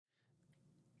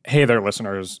Hey there,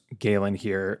 listeners. Galen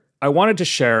here. I wanted to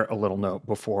share a little note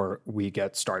before we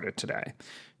get started today.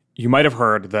 You might have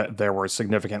heard that there were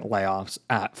significant layoffs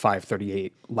at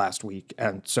 538 last week.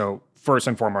 And so first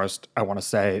and foremost, I want to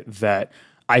say that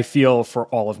I feel for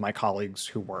all of my colleagues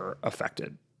who were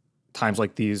affected. Times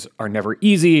like these are never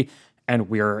easy, and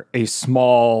we're a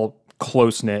small,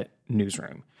 close-knit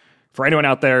newsroom. For anyone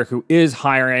out there who is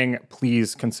hiring,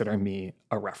 please consider me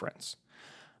a reference.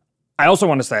 I also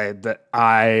want to say that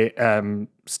I am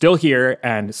still here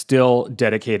and still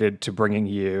dedicated to bringing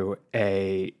you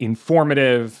a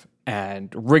informative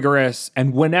and rigorous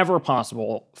and whenever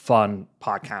possible fun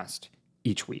podcast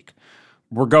each week.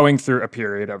 We're going through a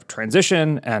period of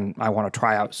transition and I want to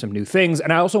try out some new things.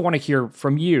 And I also want to hear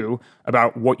from you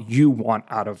about what you want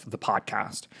out of the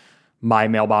podcast. My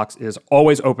mailbox is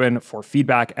always open for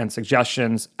feedback and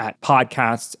suggestions at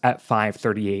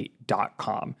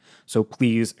podcasts@538.com. So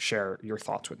please share your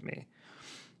thoughts with me.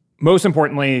 Most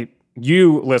importantly,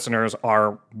 you listeners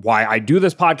are why I do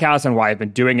this podcast and why I've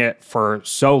been doing it for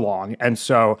so long. And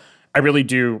so I really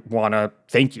do want to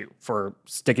thank you for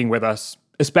sticking with us,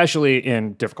 especially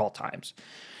in difficult times.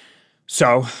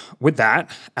 So with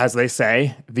that, as they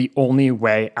say, the only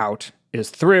way out is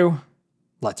through.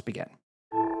 Let's begin.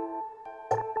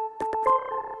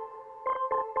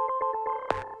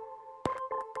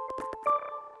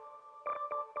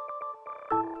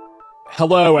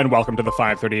 Hello and welcome to the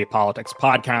 538 Politics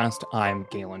Podcast. I'm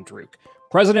Galen Druk.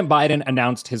 President Biden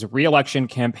announced his re-election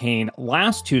campaign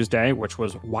last Tuesday, which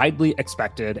was widely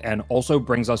expected and also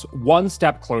brings us one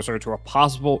step closer to a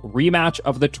possible rematch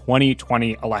of the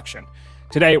 2020 election.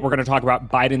 Today, we're going to talk about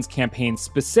Biden's campaign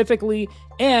specifically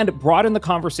and broaden the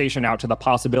conversation out to the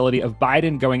possibility of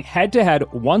Biden going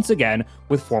head-to-head once again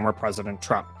with former President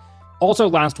Trump. Also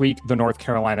last week, the North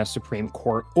Carolina Supreme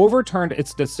Court overturned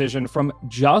its decision from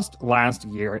just last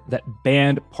year that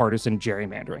banned partisan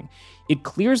gerrymandering. It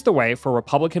clears the way for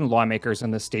Republican lawmakers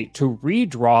in the state to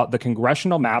redraw the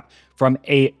congressional map from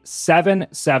a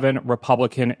 7-7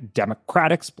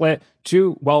 Republican-Democratic split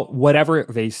to, well, whatever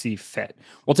they see fit.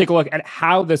 We'll take a look at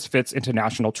how this fits into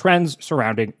national trends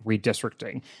surrounding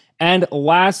redistricting. And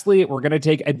lastly, we're going to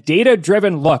take a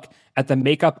data-driven look at the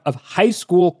makeup of high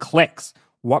school cliques.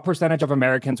 What percentage of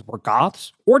Americans were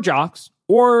goths or jocks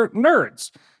or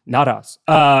nerds? Not us.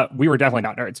 We were definitely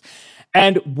not nerds.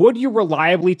 And would you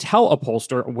reliably tell a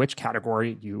pollster which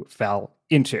category you fell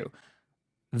into?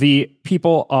 The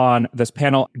people on this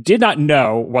panel did not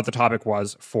know what the topic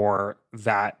was for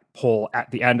that poll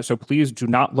at the end, so please do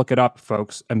not look it up,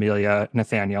 folks, Amelia,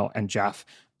 Nathaniel, and Jeff,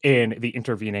 in the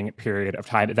intervening period of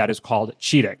time. That is called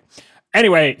cheating.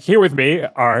 Anyway, here with me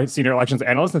are senior elections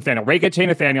analyst Nathaniel Rakich. Hey,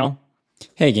 Nathaniel.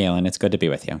 Hey, Galen. It's good to be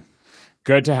with you.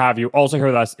 Good to have you. Also here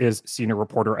with us is senior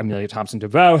reporter Amelia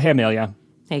Thompson-DeVoe. Hey, Amelia.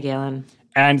 Hey, Galen.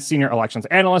 And senior elections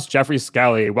analyst Jeffrey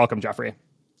Skelly. Welcome, Jeffrey.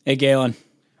 Hey, Galen.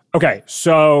 Okay,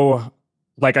 so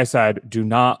like I said, do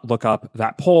not look up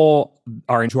that poll.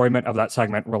 Our enjoyment of that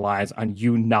segment relies on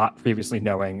you not previously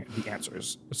knowing the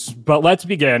answers. But let's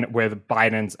begin with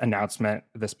Biden's announcement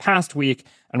this past week.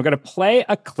 And I'm going to play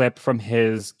a clip from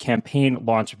his campaign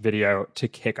launch video to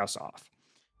kick us off.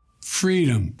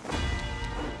 Freedom,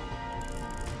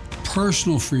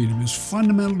 personal freedom, is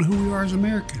fundamental to who we are as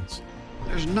Americans.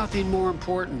 There's nothing more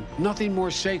important, nothing more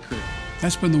sacred.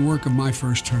 That's been the work of my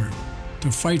first term,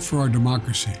 to fight for our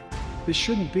democracy. This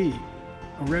shouldn't be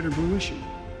a red or blue issue.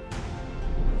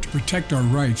 To protect our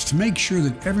rights, to make sure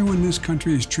that everyone in this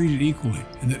country is treated equally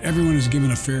and that everyone is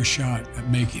given a fair shot at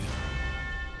making it.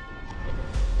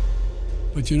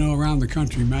 But you know, around the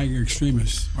country, MAGA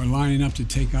extremists are lining up to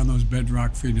take on those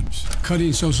bedrock freedoms,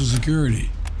 cutting Social Security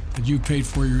that you paid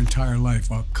for your entire life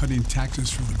while cutting taxes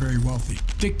for the very wealthy,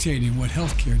 dictating what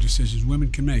healthcare decisions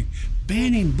women can make,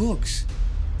 banning books,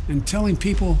 and telling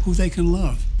people who they can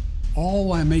love, all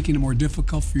while making it more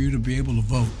difficult for you to be able to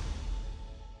vote.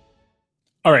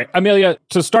 All right, Amelia,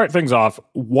 to start things off,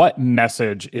 what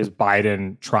message is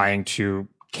Biden trying to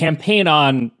campaign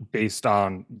on based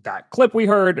on that clip we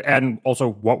heard and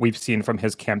also what we've seen from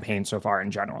his campaign so far in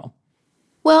general?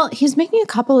 Well, he's making a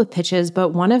couple of pitches, but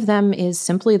one of them is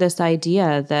simply this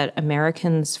idea that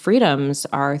Americans' freedoms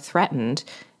are threatened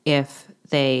if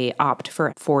they opt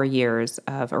for 4 years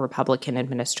of a Republican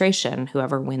administration,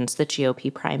 whoever wins the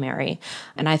GOP primary.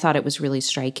 And I thought it was really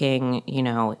striking,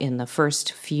 in the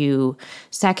first few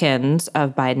seconds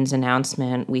of Biden's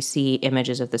announcement, we see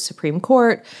images of the Supreme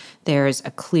Court. There's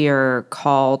a clear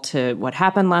call to what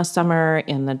happened last summer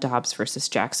in the Dobbs versus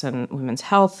Jackson women's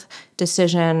health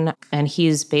decision. And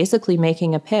he's basically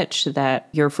making a pitch that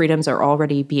your freedoms are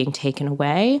already being taken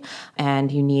away,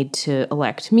 and you need to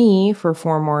elect me for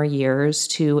 4 more years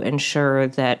to ensure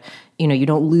that, you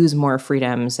don't lose more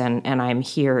freedoms, and I'm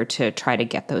here to try to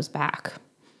get those back.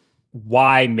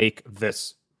 Why make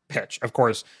this pitch? Of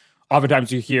course,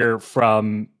 oftentimes you hear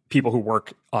from people who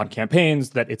work on campaigns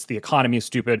that it's the economy is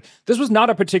stupid. This was not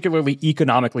a particularly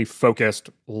economically focused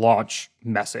launch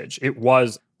message. It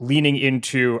was leaning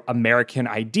into American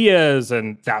ideas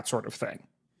and that sort of thing.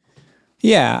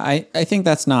 Yeah, I think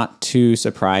that's not too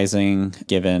surprising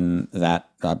given that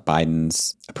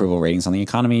Biden's approval ratings on the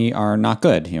economy are not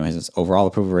good. His overall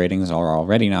approval ratings are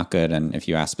already not good. And if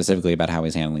you ask specifically about how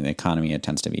he's handling the economy, it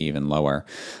tends to be even lower.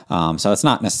 So it's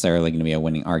not necessarily going to be a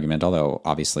winning argument, although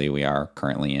obviously we are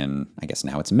currently in, I guess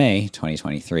now it's May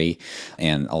 2023,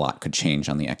 and a lot could change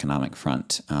on the economic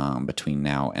front between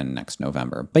now and next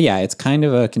November. But yeah, it's kind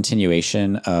of a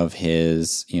continuation of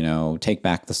his, take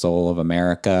back the soul of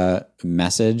America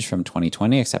message from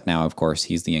 2020, except now, of course,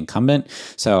 he's the incumbent.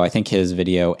 So I think his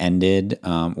video ended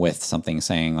with something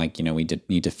saying like, we did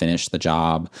need to finish the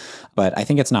job. But I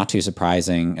think it's not too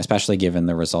surprising, especially given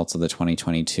the results of the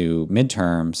 2022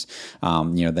 midterms,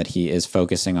 that he is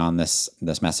focusing on this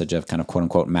message of kind of quote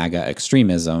unquote MAGA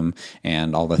extremism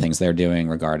and all the things they're doing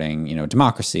regarding,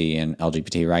 democracy and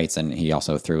LGBT rights. And he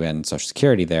also threw in Social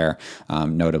Security there,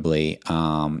 notably,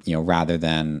 rather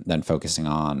than focusing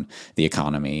on the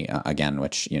economy again,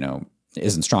 which,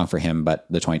 isn't strong for him, but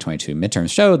the 2022 midterms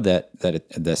showed that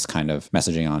this kind of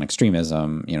messaging on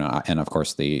extremism, and of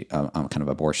course the kind of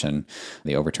abortion,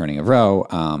 the overturning of Roe,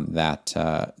 that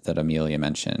Amelia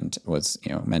mentioned was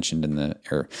mentioned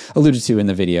or alluded to in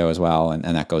the video as well, and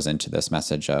that goes into this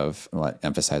message of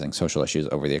emphasizing social issues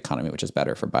over the economy, which is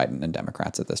better for Biden and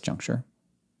Democrats at this juncture.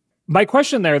 My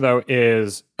question there, though,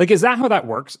 is that how that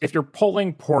works? If you're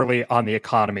polling poorly on the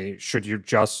economy, should you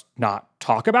just not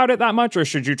talk about it that much, or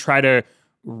should you try to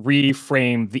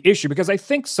reframe the issue? Because I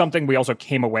think something we also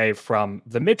came away from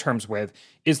the midterms with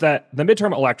is that the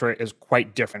midterm electorate is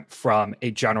quite different from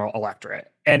a general electorate,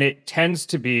 and it tends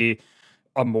to be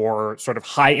a more sort of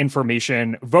high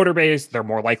information voter base. They're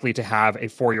more likely to have a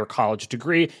 4-year college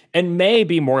degree and may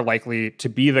be more likely to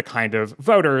be the kind of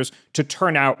voters to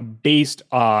turn out based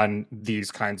on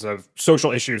these kinds of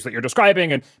social issues that you're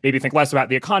describing and maybe think less about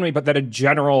the economy, but that a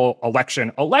general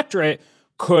election electorate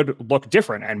could look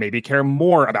different and maybe care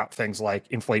more about things like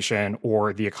inflation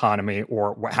or the economy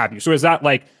or what have you. So is that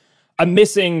like a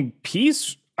missing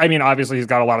piece? I mean, obviously he's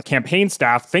got a lot of campaign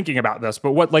staff thinking about this,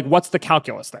 but what's the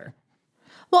calculus there?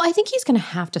 Well, I think he's going to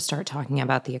have to start talking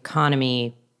about the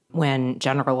economy when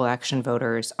general election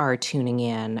voters are tuning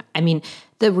in. I mean,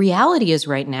 the reality is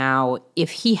right now,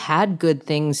 if he had good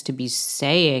things to be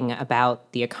saying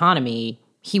about the economy,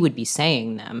 he would be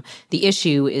saying them. The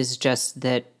issue is just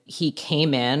that he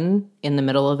came in the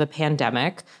middle of a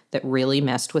pandemic that really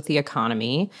messed with the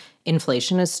economy.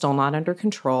 Inflation is still not under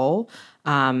control.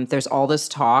 There's all this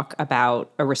talk about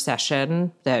a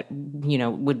recession that,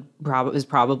 is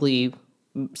probably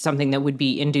something that would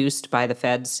be induced by the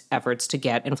Fed's efforts to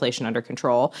get inflation under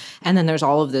control. And then there's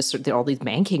all these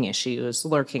banking issues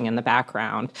lurking in the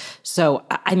background. So,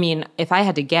 I mean, if I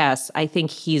had to guess, I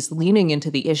think he's leaning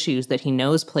into the issues that he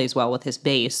knows plays well with his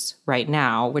base right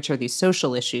now, which are these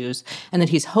social issues, and that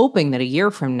he's hoping that a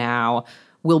year from now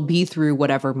we'll be through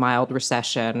whatever mild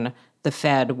recession the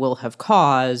Fed will have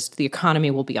caused, the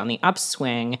economy will be on the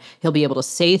upswing. He'll be able to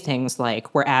say things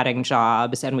like, we're adding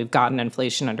jobs and we've gotten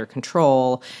inflation under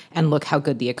control and look how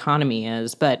good the economy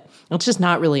is. But it's just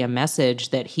not really a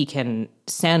message that he can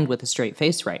send with a straight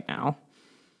face right now.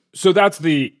 So that's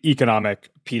the economic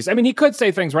piece. I mean, he could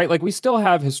say things, right? Like we still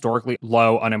have historically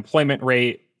low unemployment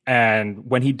rate. And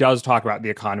when he does talk about the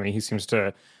economy, he seems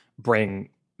to bring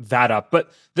that up.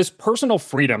 But this personal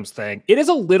freedoms thing, it is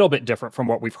a little bit different from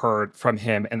what we've heard from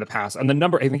him in the past. And the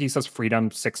number, I think he says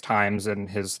freedom 6 times in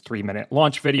his 3-minute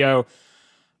launch video.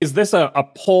 Is this a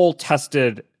poll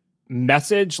tested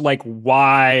message? Like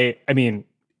why, I mean,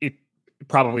 it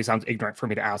probably sounds ignorant for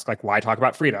me to ask, like why talk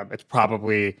about freedom? It's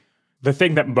probably the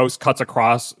thing that most cuts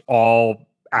across all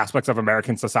aspects of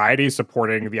American society,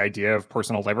 supporting the idea of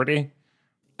personal liberty.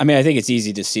 I mean, I think it's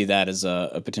easy to see that as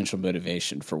a potential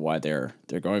motivation for why they're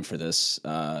going for this.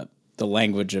 The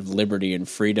language of liberty and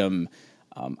freedom,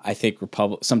 I think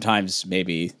sometimes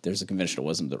maybe there's a conventional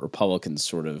wisdom that Republicans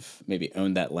sort of maybe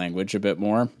own that language a bit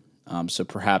more. So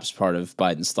perhaps part of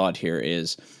Biden's thought here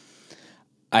is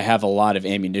I have a lot of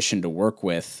ammunition to work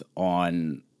with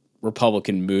on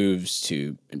Republican moves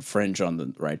to infringe on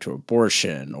the right to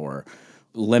abortion or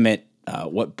limit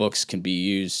what books can be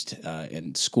used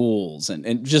in schools,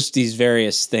 and just these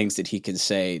various things that he can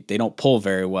say they don't pull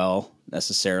very well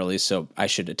necessarily. So I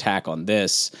should attack on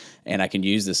this, and I can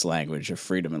use this language of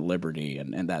freedom and liberty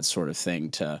and that sort of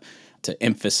thing to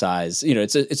emphasize.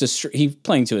 He's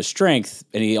playing to his strength,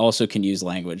 and he also can use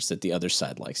language that the other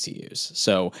side likes to use.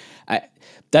 So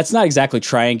that's not exactly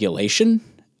triangulation.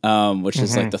 Which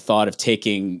is like the thought of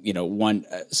taking,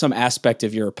 some aspect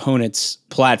of your opponent's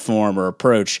platform or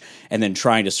approach and then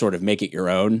trying to sort of make it your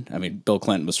own. I mean, Bill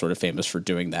Clinton was sort of famous for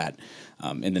doing that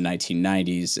in the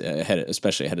 1990s,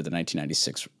 especially ahead of the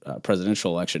 1996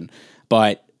 presidential election.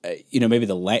 But, maybe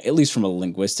at least from a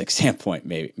linguistic standpoint,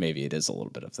 maybe it is a little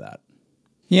bit of that.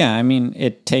 Yeah, I mean,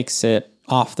 it takes it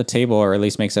off the table, or at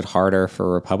least makes it harder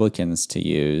for Republicans to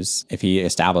use if he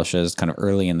establishes kind of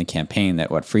early in the campaign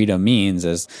that what freedom means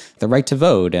is the right to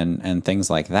vote and things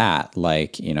like that.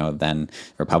 Like, then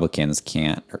Republicans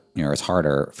can't, it's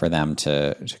harder for them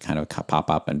to kind of pop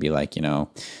up and be like,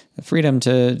 freedom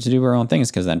to do our own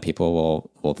things, because then people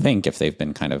will think, if they've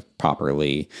been kind of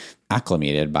properly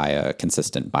acclimated by a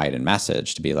consistent Biden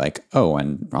message, to be like, oh,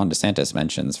 and Ron DeSantis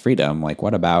mentions freedom, like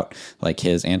what about like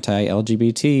his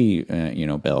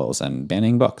anti-LGBT bills and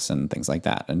banning books and things like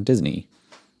that, and Disney.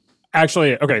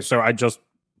 Actually, okay, so I just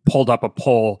pulled up a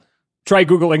poll. Try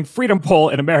Googling freedom poll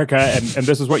in America, and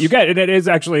this is what you get. And it is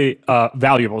actually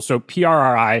valuable. So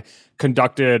PRRI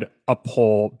conducted a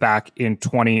poll back in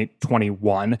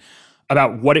 2021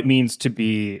 about what it means to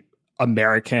be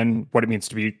American, what it means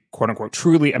to be, quote unquote,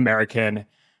 truly American,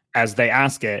 as they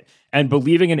ask it. And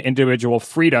believing in individual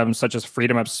freedom, such as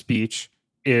freedom of speech,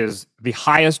 is the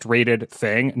highest rated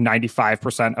thing.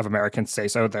 95% of Americans say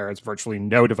so. There is virtually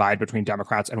no divide between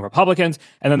Democrats and Republicans.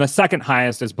 And then the second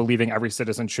highest is believing every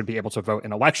citizen should be able to vote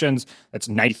in elections. That's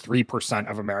 93%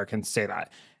 of Americans say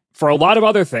that. For a lot of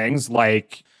other things,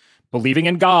 like believing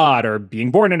in God or being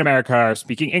born in America or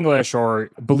speaking English or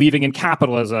believing in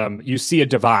capitalism, you see a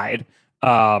divide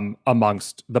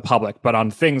amongst the public. But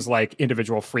on things like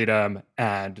individual freedom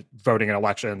and voting in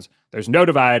elections, there's no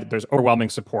divide. There's overwhelming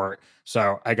support.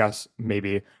 So I guess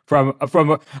maybe I'm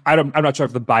not sure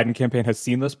if the Biden campaign has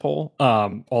seen this poll.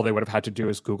 All they would have had to do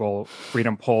is Google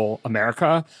Freedom Poll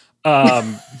America. But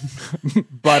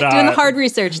doing the hard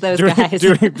research, those guys.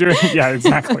 Yeah,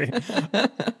 exactly.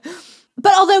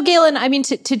 But although, Galen, I mean,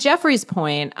 to Jeffrey's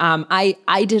point,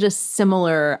 I did a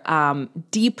similar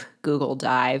deep Google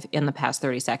dive in the past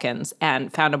 30 seconds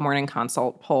and found a Morning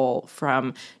Consult poll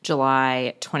from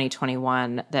July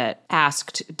 2021 that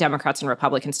asked Democrats and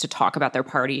Republicans to talk about their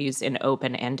parties in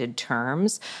open-ended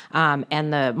terms.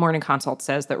 And the Morning Consult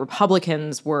says that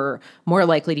Republicans were most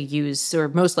likely to use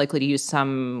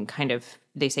some kind of,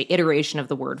 they say, iteration of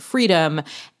the word freedom,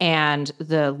 and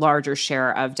the larger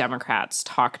share of Democrats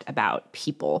talked about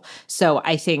people. So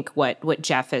I think what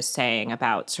Jeff is saying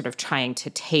about sort of trying to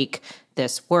take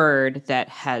this word that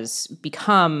has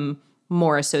become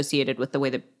more associated with the way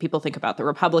that people think about the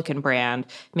Republican brand,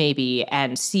 maybe,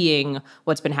 and seeing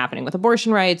what's been happening with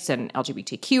abortion rights and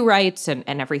LGBTQ rights and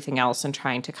everything else, and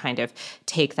trying to kind of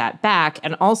take that back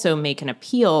and also make an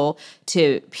appeal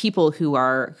to people who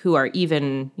are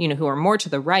even, who are more to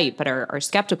the right, but are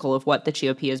skeptical of what the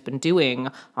GOP has been doing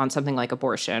on something like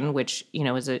abortion, which,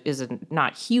 is a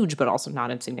not huge, but also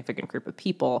not insignificant group of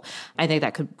people. I think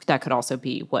that could also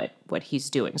be what he's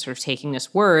doing, sort of taking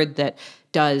this word that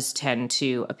does tend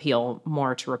to appeal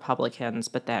more to Republicans,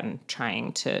 but then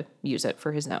trying to use it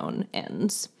for his own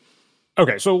ends.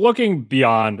 Okay, so looking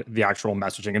beyond the actual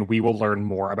messaging, and we will learn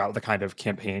more about the kind of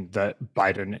campaign that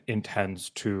Biden intends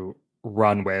to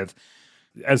run with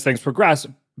as things progress.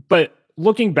 But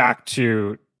looking back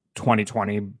to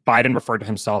 2020, Biden referred to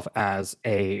himself as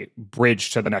a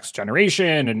bridge to the next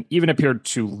generation, and even appeared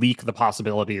to leak the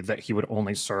possibility that he would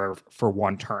only serve for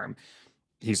one term.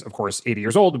 He's, of course, 80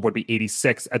 years old, would be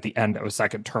 86 at the end of a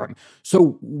second term.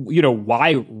 So,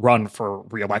 why run for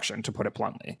re-election, to put it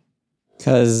bluntly?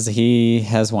 Because he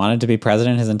has wanted to be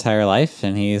president his entire life,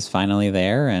 and he's finally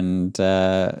there, and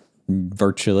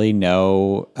virtually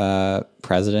no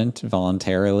president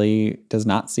voluntarily does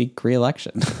not seek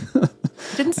re-election.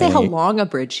 Didn't say how long a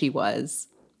bridge he was.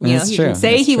 He true. can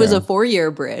say he was a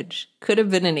 4-year bridge. Could have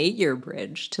been an 8-year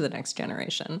bridge to the next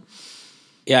generation.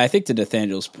 Yeah, I think to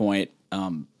Nathaniel's point,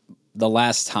 the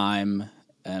last time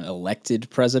an elected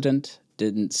president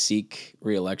didn't seek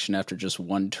re-election after just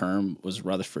one term was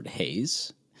Rutherford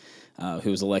Hayes,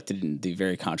 who was elected in the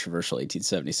very controversial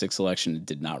 1876 election and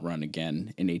did not run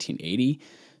again in 1880.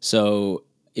 So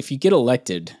if you get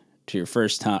elected to your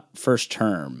first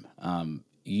term,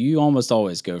 you almost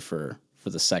always go for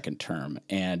the second term.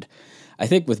 And I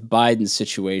think with Biden's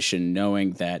situation,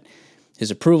 knowing that His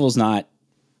approval's not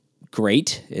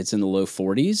great. It's in the low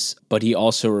 40s, but he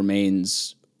also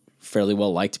remains fairly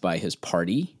well liked by his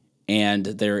party. And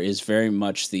there is very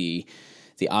much the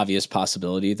obvious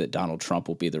possibility that Donald Trump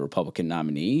will be the Republican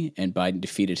nominee, and Biden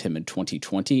defeated him in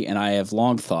 2020. And I have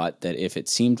long thought that if it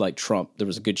seemed like there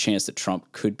was a good chance that Trump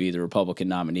could be the Republican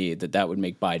nominee, that would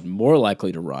make Biden more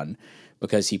likely to run,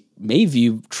 because he may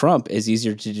view Trump as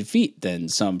easier to defeat than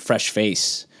some fresh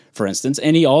face, for instance.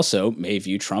 And he also may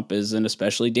view Trump as an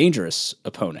especially dangerous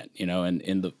opponent,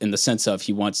 in the sense of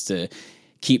he wants to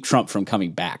keep Trump from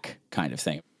coming back kind of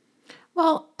thing.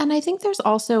 Well, and I think there's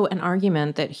also an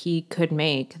argument that he could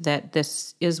make that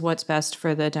this is what's best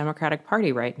for the Democratic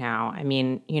Party right now. I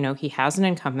mean, he has an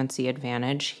incumbency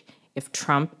advantage.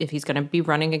 If he's going to be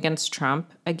running against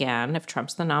Trump again, if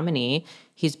Trump's the nominee,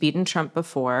 he's beaten Trump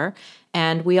before.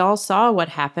 And we all saw what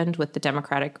happened with the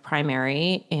Democratic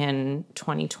primary in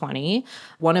 2020.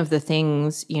 One of the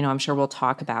things, I'm sure we'll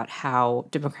talk about how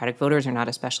Democratic voters are not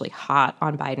especially hot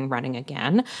on Biden running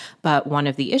again. But one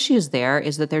of the issues there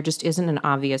is that there just isn't an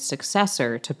obvious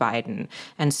successor to Biden.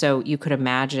 And so you could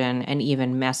imagine an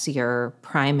even messier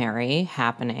primary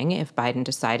happening if Biden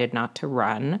decided not to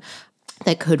run,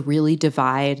 that could really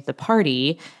divide the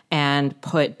party and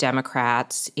put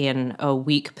Democrats in a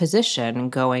weak position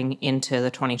going into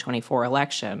the 2024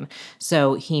 election.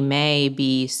 So he may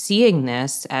be seeing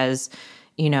this as,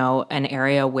 an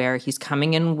area where he's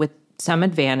coming in with some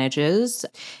advantages,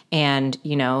 and,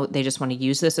 they just want to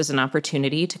use this as an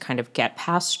opportunity to kind of get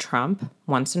past Trump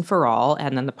once and for all,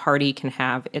 and then the party can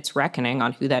have its reckoning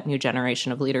on who that new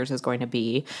generation of leaders is going to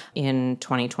be in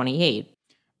 2028.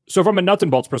 So from a nuts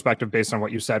and bolts perspective, based on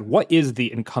what you said, what is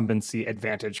the incumbency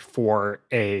advantage for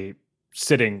a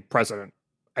sitting president?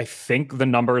 I think the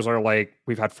numbers are like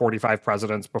we've had 45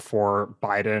 presidents before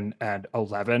Biden, and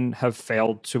 11 have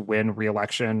failed to win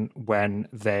re-election when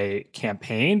they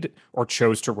campaigned or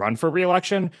chose to run for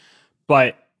re-election.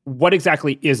 But what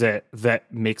exactly is it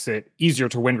that makes it easier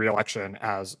to win re-election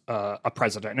as a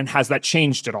president? And has that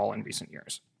changed at all in recent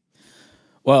years?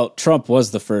 Well, Trump was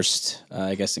the first,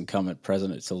 incumbent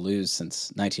president to lose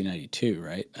since 1992,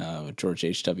 right? With George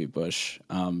H.W. Bush.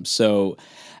 So,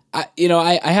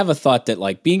 I have a thought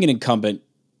that being an incumbent,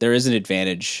 there is an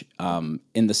advantage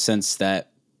in the sense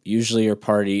that usually your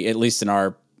party, at least in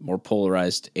our more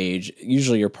polarized age,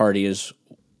 usually your party is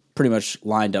pretty much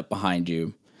lined up behind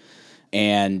you.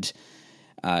 And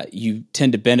you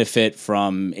tend to benefit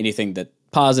from anything that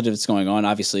positive that's going on.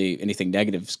 Obviously, anything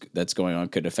negative that's going on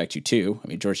could affect you too. I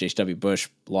mean, George H.W. Bush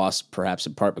lost perhaps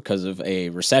in part because of a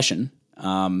recession,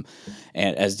 and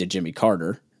as did Jimmy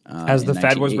Carter. As the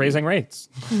Fed was raising rates.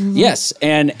 Yes.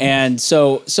 And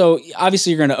so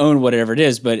obviously you're going to own whatever it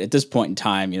is, but at this point in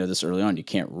time, this early on, you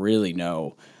can't really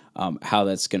know how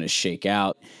that's going to shake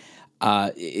out.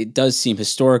 It does seem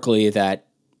historically that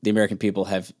the American people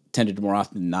have tended to more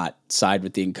often than not side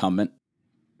with the incumbent.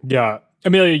 Yeah.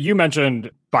 Amelia, you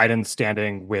mentioned Biden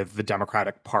standing with the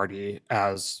Democratic Party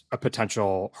as a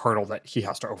potential hurdle that he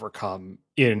has to overcome.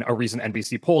 In a recent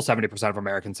NBC poll, 70% of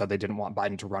Americans said they didn't want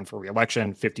Biden to run for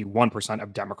re-election. 51%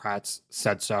 of Democrats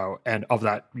said so. And of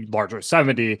that larger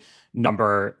 70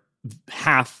 number,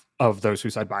 half of those who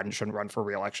said Biden shouldn't run for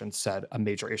re-election said a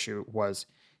major issue was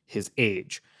his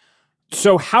age.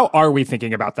 So how are we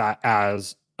thinking about that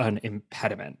as an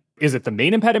impediment? Is it the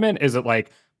main impediment? Is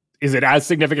it as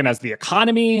significant as the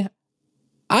economy?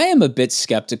 I am a bit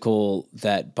skeptical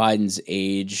that Biden's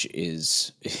age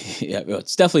is,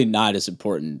 it's definitely not as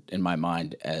important in my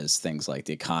mind as things like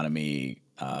the economy,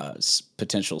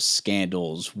 potential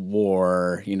scandals,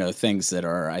 war, things that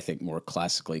are, I think, more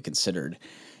classically considered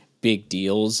big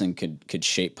deals and could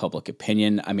shape public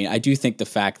opinion. I mean, I do think the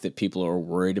fact that people are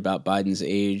worried about Biden's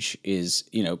age is,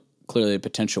 clearly a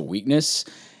potential weakness.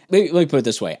 Let me put it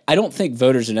this way. I don't think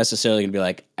voters are necessarily going to be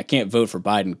like, I can't vote for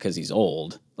Biden because he's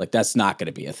old. That's not going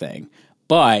to be a thing.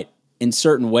 But in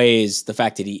certain ways, the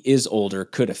fact that he is older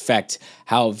could affect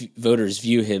how voters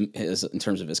view him in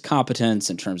terms of his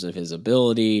competence, in terms of his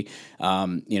ability.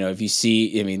 If you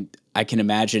see, I can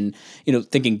imagine,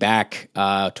 thinking back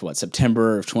to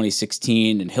September of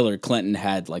 2016, and Hillary Clinton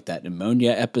had that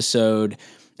pneumonia episode,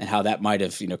 and how that might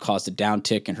have, caused a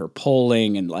downtick in her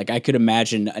polling. And I could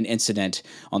imagine an incident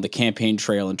on the campaign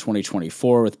trail in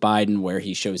 2024 with Biden where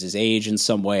he shows his age in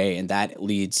some way, and that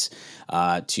leads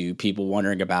to people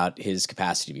wondering about his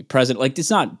capacity to be president. It's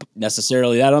not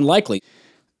necessarily that unlikely.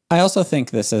 I also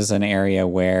think this is an area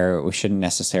where we shouldn't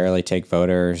necessarily take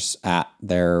voters at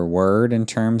their word in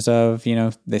terms of,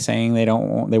 they saying they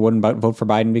wouldn't vote for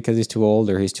Biden because he's too old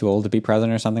or he's too old to be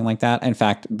president or something like that. In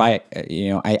fact, Galen,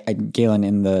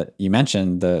 you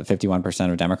mentioned the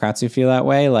 51% of Democrats who feel that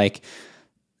way.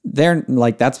 they're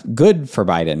like, that's good for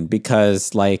Biden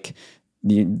because like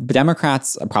the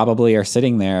Democrats probably are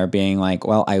sitting there being like,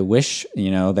 well, I wish,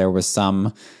 there was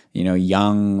some,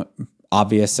 young,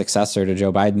 obvious successor to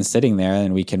Joe Biden sitting there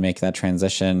and we can make that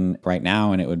transition right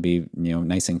now and it would be,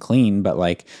 nice and clean. But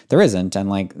like there isn't. And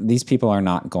like these people are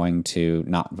not going to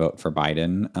not vote for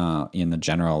Biden in the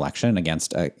general election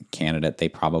against a candidate they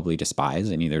probably despise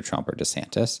in either Trump or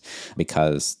DeSantis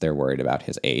because they're worried about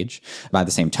his age. By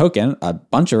the same token, a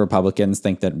bunch of Republicans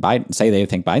think that they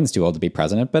think Biden's too old to be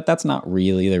president, but that's not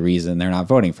really the reason they're not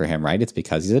voting for him, right? It's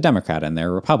because he's a Democrat and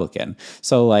they're a Republican.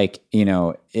 So like,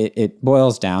 it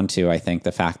boils down to, I think,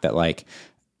 the fact that like,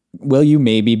 will you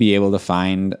maybe be able to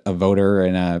find a voter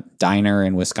in a diner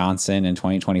in Wisconsin in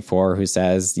 2024 who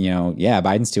says, yeah,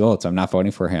 Biden's too old, so I'm not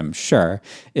voting for him? Sure.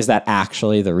 Is that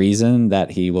actually the reason that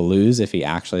he will lose if he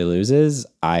actually loses?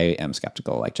 I am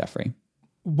skeptical, like Jeffrey.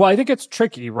 Well, I think it's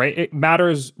tricky, right? It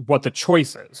matters what the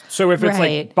choice is. So if it's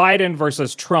like Biden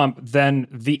versus Trump, then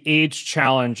the age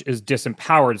challenge is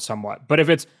disempowered somewhat. But if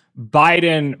it's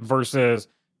Biden versus,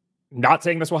 not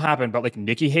saying this will happen, but like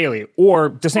Nikki Haley or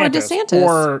DeSantis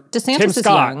or Tim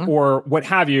Scott or what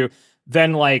have you,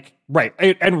 then like, right.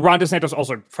 And Ron DeSantis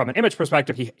also, from an image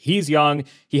perspective, he's young,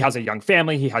 he has a young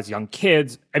family, he has young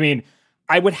kids. I mean,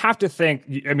 I would have to think,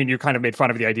 you kind of made fun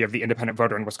of the idea of the independent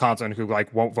voter in Wisconsin who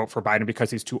like won't vote for Biden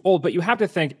because he's too old, but you have to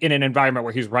think in an environment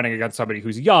where he's running against somebody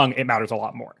who's young, it matters a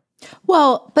lot more.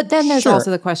 Well, but then there's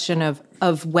also the question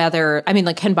of whether,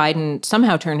 can Biden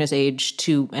somehow turn his age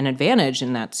to an advantage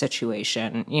in that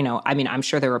situation? I'm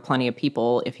sure there were plenty of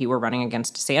people, if he were running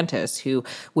against DeSantis, who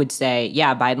would say,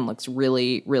 yeah, Biden looks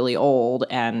really, really old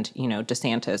and,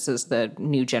 DeSantis is the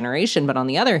new generation. But on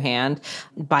the other hand,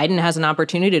 Biden has an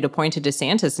opportunity to point to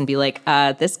DeSantis and be like,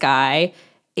 this guy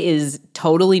is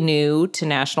totally new to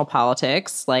national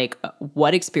politics. Like,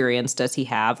 what experience does he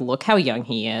have? Look how young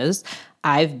he is.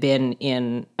 I've been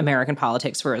in American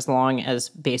politics for as long as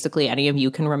basically any of you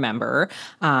can remember.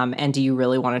 And do you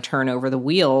really want to turn over the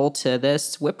wheel to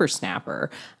this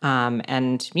whippersnapper?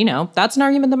 And that's an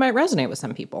argument that might resonate with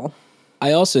some people.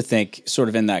 I also think sort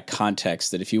of in that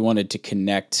context that if you wanted to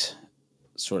connect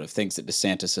sort of things that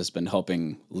DeSantis has been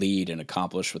helping lead and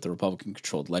accomplish with the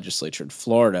Republican-controlled legislature in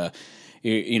Florida,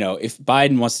 if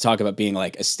Biden wants to talk about being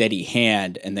like a steady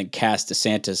hand and then cast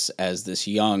DeSantis as this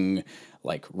young,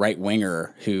 like right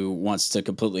winger who wants to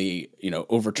completely,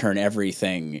 overturn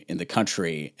everything in the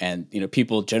country. And,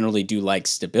 people generally do like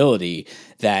stability,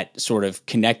 that sort of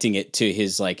connecting it to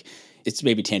his, like, it's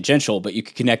maybe tangential, but you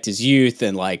could connect his youth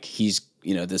and like, he's,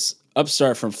 this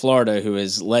upstart from Florida who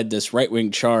has led this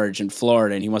right-wing charge in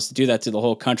Florida, and he wants to do that to the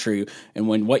whole country. And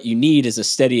when what you need is a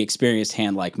steady, experienced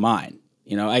hand like mine.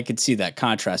 I could see that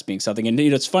contrast being something. And,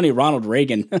 it's funny, Ronald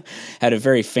Reagan had a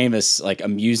very famous, like,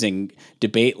 amusing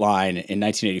debate line in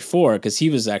 1984, because he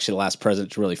was actually the last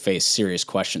president to really face serious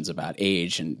questions about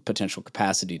age and potential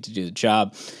capacity to do the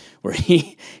job, where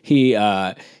he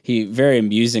very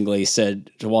amusingly said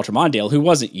to Walter Mondale, who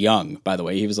wasn't young, by the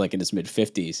way, he was like in his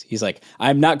mid-50s, he's like,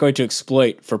 I'm not going to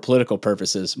exploit for political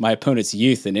purposes my opponent's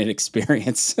youth and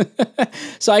inexperience.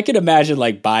 So I could imagine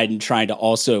like Biden trying to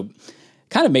also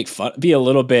kind of make fun, be a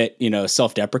little bit,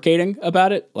 self-deprecating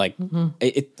about it. Like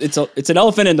it's an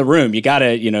elephant in the room. You got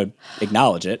to,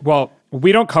 acknowledge it. Well,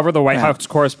 we don't cover the White House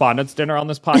Correspondents' Dinner on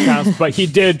this podcast, but he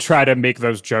did try to make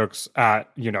those jokes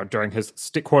during his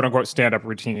quote unquote stand-up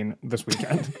routine this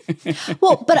weekend.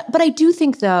 Well, but I do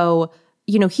think though,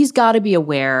 he's got to be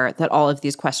aware that all of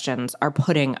these questions are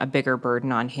putting a bigger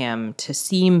burden on him to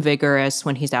seem vigorous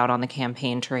when he's out on the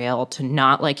campaign trail, to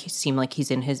not seem like he's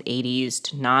in his 80s,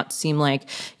 to not seem like,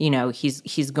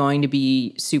 he's going to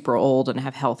be super old and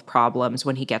have health problems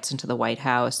when he gets into the White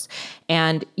House.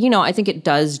 And, I think it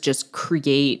does just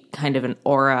create kind of an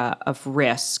aura of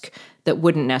risk that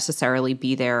wouldn't necessarily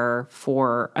be there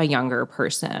for a younger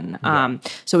person. Yeah.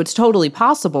 So it's totally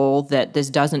possible that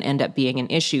this doesn't end up being an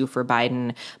issue for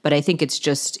Biden, but I think it's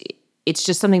just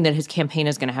something that his campaign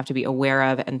is going to have to be aware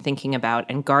of and thinking about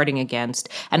and guarding against.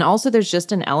 And also there's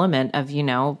just an element of,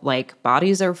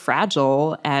 bodies are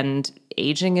fragile and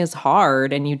aging is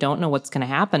hard and you don't know what's going to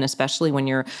happen, especially when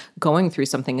you're going through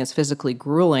something as physically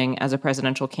grueling as a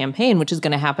presidential campaign, which is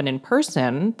going to happen in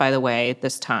person, by the way,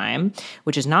 this time,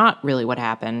 which is not really what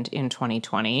happened in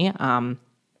 2020. When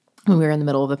we were in the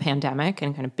middle of a pandemic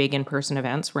and kind of big in-person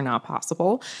events were not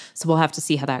possible. So we'll have to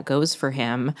see how that goes for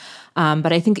him.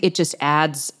 But I think it just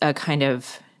adds a kind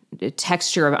of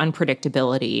texture of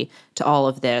unpredictability to all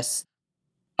of this.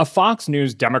 A Fox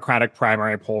News Democratic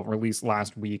primary poll released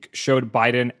last week showed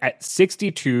Biden at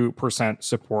 62%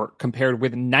 support, compared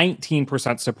with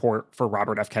 19% support for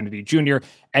Robert F. Kennedy Jr.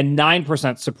 and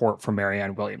 9% support for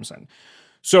Marianne Williamson.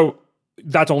 So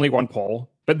that's only one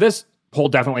poll, but this poll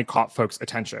definitely caught folks'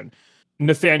 attention.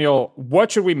 Nathaniel,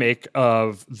 what should we make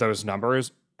of those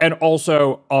numbers, and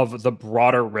also of the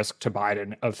broader risk to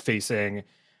Biden of facing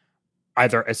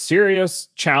either a serious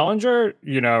challenger,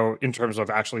 in terms of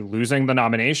actually losing the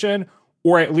nomination,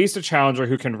 or at least a challenger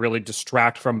who can really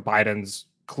distract from Biden's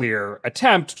clear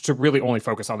attempt to really only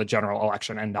focus on the general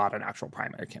election and not an actual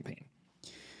primary campaign?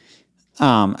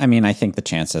 I think the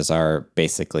chances are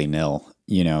basically nil.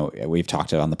 We've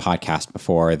talked on the podcast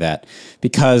before that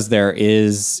because there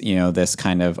is, this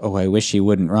kind of, I wish he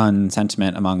wouldn't run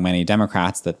sentiment among many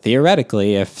Democrats, that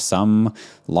theoretically, if some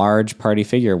large party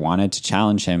figure wanted to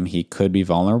challenge him, he could be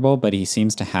vulnerable, but he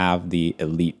seems to have the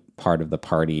elite part of the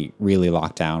party really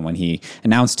locked down. When he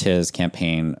announced his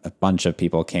campaign, a bunch of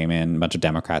people came in, a bunch of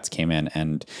Democrats came in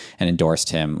and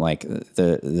endorsed him. Like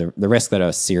the risk that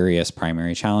a serious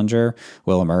primary challenger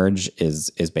will emerge is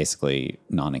basically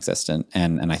non-existent.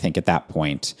 And I think at that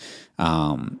point,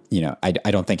 I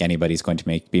don't think anybody's going to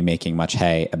be making much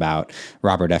hay about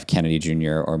Robert F. Kennedy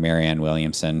Jr. or Marianne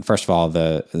Williamson. First of all,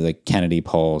 the Kennedy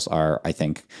polls are, I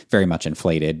think, very much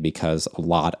inflated because a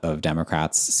lot of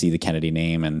Democrats see the Kennedy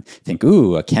name and think,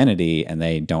 ooh, a Kennedy, and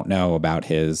they don't know about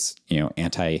his,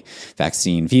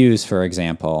 anti-vaccine views, for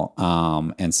example.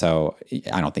 And so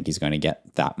I don't think he's going to get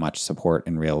that much support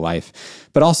in real life.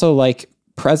 But also,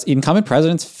 incumbent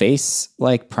presidents face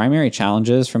primary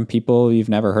challenges from people you've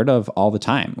never heard of all the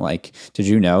time. Did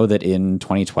you know that in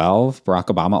 2012, Barack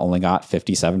Obama only got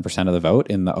 57% of the vote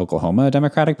in the Oklahoma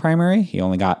Democratic primary? He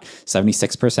only got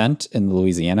 76% in the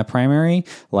Louisiana primary.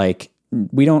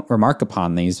 We don't remark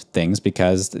upon these things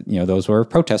because, those were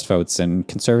protest votes in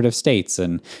conservative states,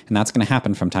 and that's going to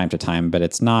happen from time to time, but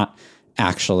it's not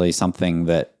actually something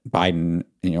that Biden,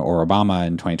 or Obama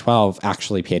in 2012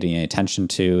 actually paid any attention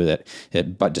to, that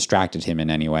it but distracted him in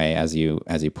any way, as you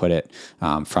put it,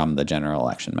 from the general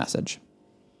election message.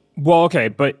 Well, okay,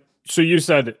 but so you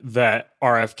said that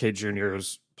RFK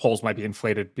Jr.'s polls might be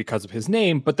inflated because of his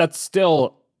name, but that's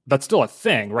still a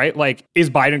thing, right? Is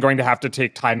Biden going to have to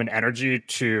take time and energy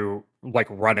to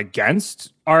run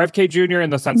against RFK Jr.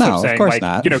 in the sense of saying,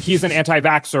 he's an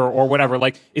anti-vaxxer or whatever?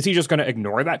 Is he just going to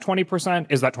ignore that 20%?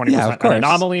 Is that 20% an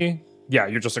anomaly? Yeah,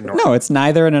 you're just ignoring it. No, it's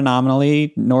neither an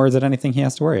anomaly nor is it anything he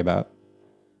has to worry about.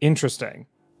 Interesting.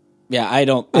 Yeah, I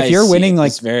don't. If you're winning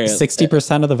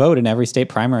 60% of the vote in every state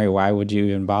primary, why would you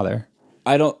even bother?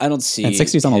 I don't see. And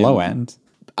 60's on the low end.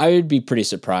 I would be pretty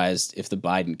surprised if the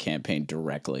Biden campaign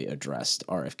directly addressed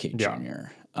RFK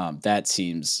Jr. That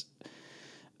seems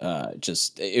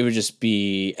it would just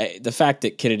be the fact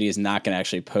that Kennedy is not going to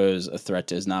actually pose a threat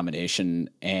to his nomination,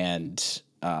 and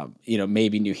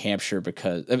maybe New Hampshire,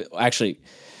 because actually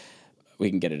we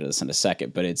can get into this in a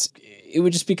second, but it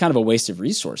would just be kind of a waste of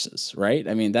resources, right?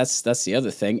 I mean, that's the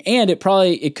other thing. And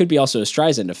it could be also a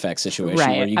Streisand effect situation,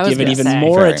 right, where you give it even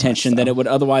more attention than it would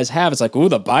otherwise have. It's the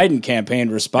Biden campaign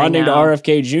responding to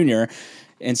RFK Jr.,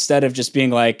 instead of just being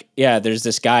there's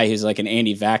this guy who's an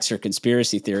anti-vaxxer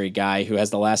conspiracy theory guy who has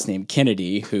the last name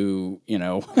Kennedy, who,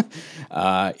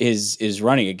 is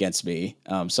running against me.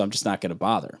 So I'm just not going to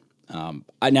bother.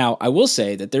 Now, I will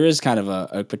say that there is kind of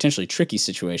a potentially tricky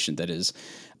situation that is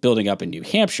building up in New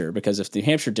Hampshire, because if the New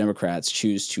Hampshire Democrats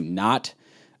choose to not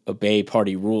obey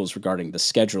party rules regarding the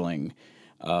scheduling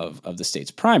of the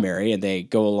state's primary, and they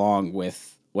go along with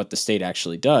what the state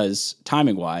actually does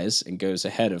timing-wise and goes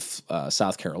ahead of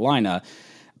South Carolina,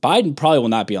 Biden probably will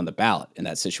not be on the ballot in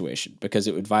that situation because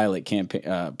it would violate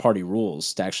party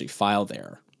rules to actually file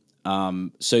there.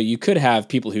 So you could have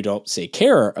people who don't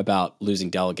care about losing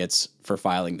delegates for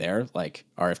filing there, like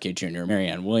RFK Jr.,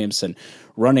 Marianne Williamson,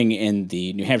 running in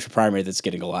the New Hampshire primary that's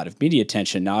getting a lot of media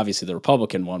attention. Now, obviously, the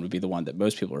Republican one would be the one that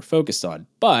most people are focused on.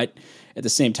 But at the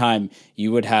same time,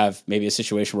 you would have maybe a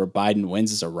situation where Biden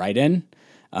wins as a write-in.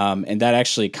 And that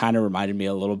actually kind of reminded me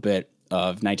a little bit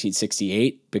of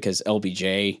 1968, because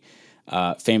LBJ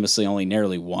famously only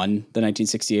narrowly won the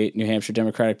 1968 New Hampshire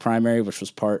Democratic primary, which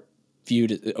was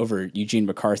viewed over Eugene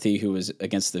McCarthy, who was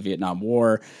against the Vietnam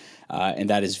War. And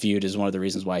that is viewed as one of the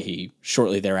reasons why he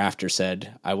shortly thereafter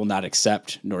said, "I will not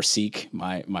accept nor seek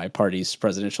my party's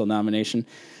presidential nomination."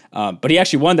 But he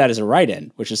actually won that as a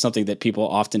write-in, which is something that people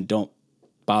often don't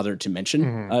bother to mention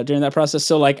during that process.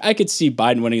 So I could see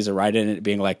Biden winning as a write-in and it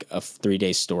being a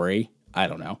 3-day story. I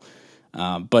don't know.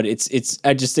 But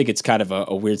I just think it's kind of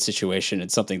a weird situation.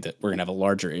 It's something that we're going to have a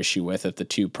larger issue with if the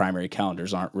two primary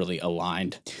calendars aren't really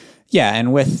aligned. Yeah,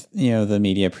 and with the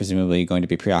media presumably going to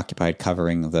be preoccupied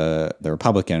covering the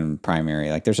Republican primary,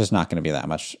 like there's just not going to be that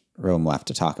much room left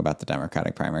to talk about the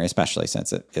Democratic primary, especially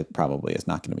since it probably is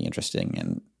not going to be interesting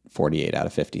in 48 out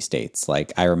of 50 states.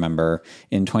 Like I remember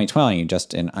in 2020,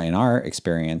 just in our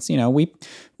experience,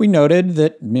 we noted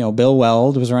that Bill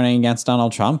Weld was running against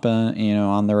Donald Trump,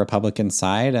 on the Republican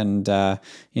side, and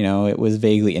it was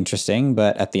vaguely interesting.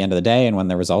 But at the end of the day, and when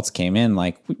the results came in,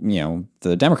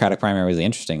 the Democratic primary was the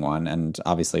interesting one, and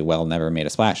obviously Weld never made a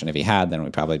splash. And if he had, then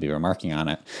we'd probably be remarking on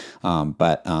it.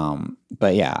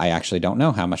 But yeah, I actually don't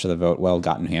know how much of the vote Weld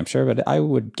got in New Hampshire, but I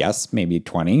would guess maybe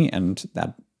 20, and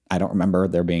that. I don't remember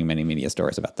there being many media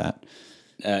stories about that.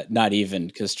 Not even,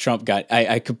 because Trump got,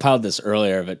 I compiled this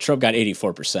earlier, but Trump got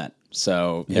 84%.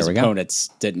 So his opponents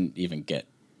didn't even get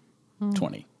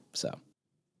 20. So.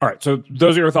 All right. So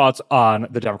those are your thoughts on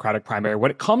the Democratic primary. When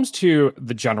it comes to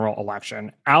the general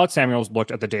election, Alex Samuels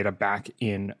looked at the data back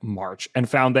in March and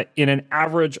found that in an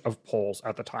average of polls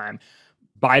at the time,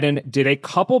 Biden did a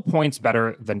couple points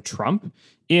better than Trump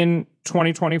in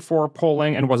 2024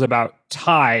 polling and was about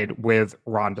tied with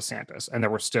Ron DeSantis. And there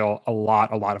were still a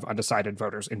lot of undecided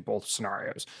voters in both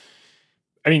scenarios.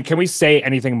 I mean, can we say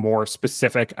anything more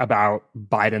specific about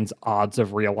Biden's odds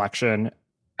of reelection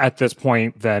at this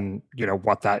point than,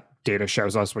 what that data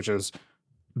shows us, which is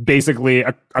basically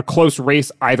a close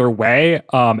race either way,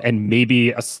 and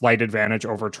maybe a slight advantage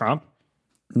over Trump?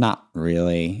 Not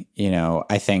really.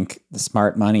 I think the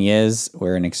smart money is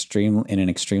we're in an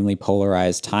extremely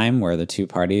polarized time where the two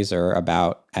parties are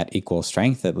about at equal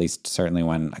strength, at least certainly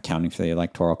when accounting for the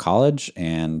Electoral College.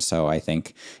 And so I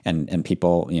think, and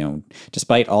people,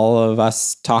 despite all of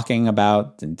us talking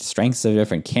about the strengths of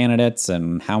different candidates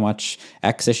and how much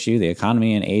X issue, the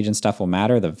economy and age and stuff will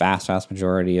matter, the vast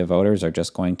majority of voters are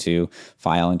just going to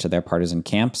file into their partisan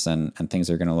camps, and things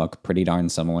are going to look pretty darn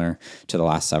similar to the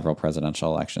last several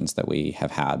presidential elections that we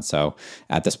have had. So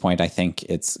at this point, I think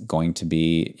it's going to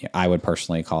be, I would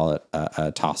personally call it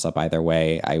a toss-up either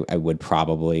way. I would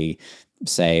probably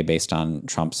say, based on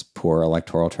Trump's poor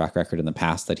electoral track record in the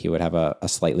past, that he would have a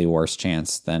slightly worse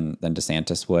chance than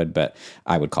DeSantis would, but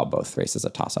I would call both races a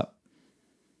toss-up.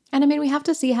 And I mean, we have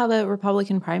to see how the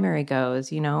Republican primary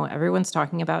goes. Everyone's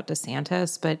talking about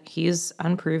DeSantis, but he's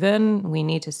unproven. We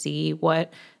need to see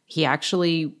what he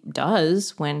actually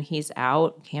does when he's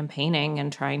out campaigning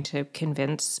and trying to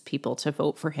convince people to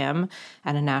vote for him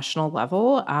at a national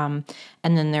level. And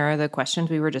then there are the questions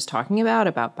we were just talking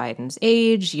about Biden's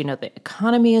age. The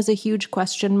economy is a huge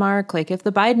question mark. Like, if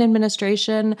the Biden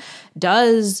administration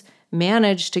does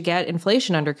manage to get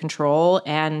inflation under control,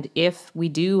 and if we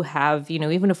do have,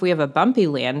 even if we have a bumpy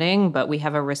landing, but we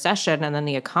have a recession and then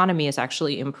the economy is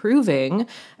actually improving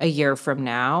a year from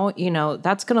now,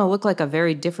 that's going to look like a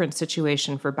very different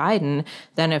situation for Biden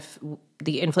than if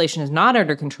the inflation is not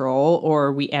under control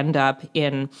or we end up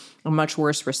in a much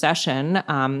worse recession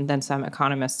than some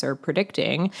economists are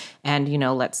predicting. And,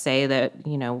 let's say that,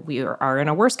 we are in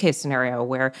a worst case scenario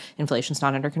where inflation's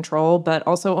not under control, but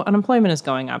also unemployment is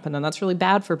going up. And then that's really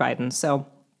bad for Biden. So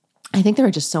I think there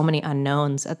are just so many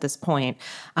unknowns at this point.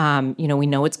 We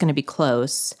know it's going to be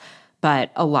close, but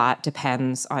a lot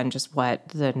depends on just what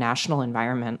the national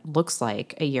environment looks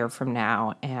like a year from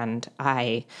now. And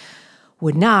I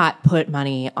would not put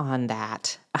money on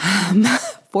that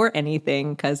for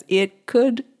anything, because it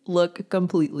could look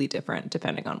completely different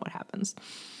depending on what happens.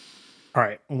 All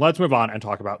right, let's move on and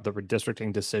talk about the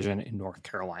redistricting decision in North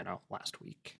Carolina last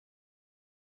week.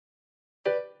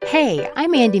 Hey,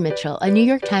 I'm Andy Mitchell, a New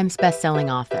York Times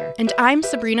bestselling author. And I'm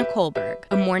Sabrina Kohlberg,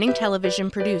 a morning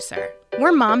television producer.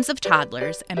 We're moms of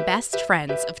toddlers and best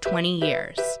friends of 20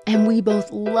 years. And we both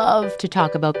love to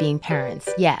talk about being parents,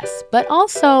 yes, but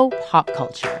also pop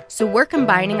culture. So we're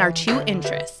combining our two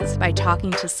interests by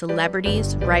talking to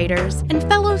celebrities, writers, and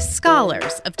fellow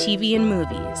scholars of TV and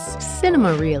movies.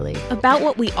 Cinema, really. About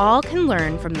what we all can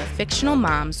learn from the fictional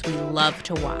moms we love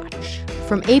to watch.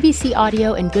 From ABC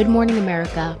Audio and Good Morning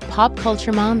America, Pop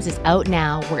Culture Moms is out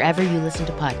now wherever you listen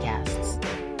to podcasts.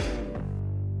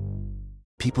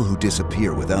 People who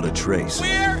disappear without a trace.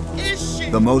 Where is she?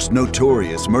 The most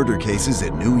notorious murder cases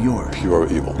in New York.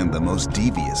 Pure evil. And the most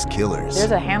devious killers.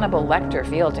 There's a Hannibal Lecter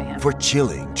feel to him. For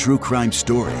chilling true crime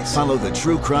stories, follow the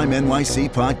True Crime NYC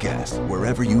podcast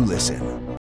wherever you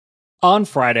listen. On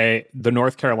Friday, the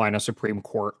North Carolina Supreme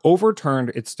Court overturned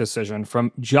its decision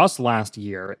from just last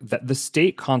year that the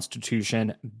state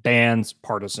constitution bans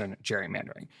partisan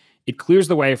gerrymandering. It clears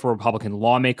the way for Republican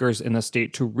lawmakers in the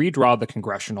state to redraw the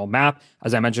congressional map.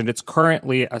 As I mentioned, it's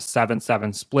currently a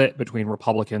 7-7 split between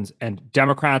Republicans and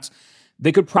Democrats.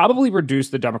 They could probably reduce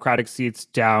the Democratic seats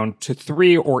down to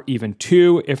 3 or even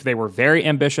 2 if they were very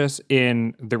ambitious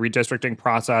in the redistricting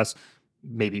process.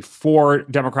 Maybe 4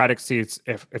 Democratic seats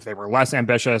if they were less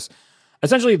ambitious.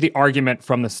 Essentially, the argument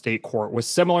from the state court was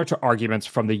similar to arguments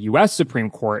from the U.S. Supreme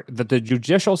Court that the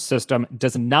judicial system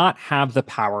does not have the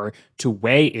power to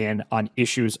weigh in on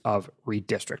issues of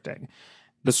redistricting.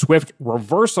 The swift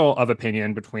reversal of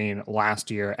opinion between last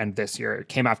year and this year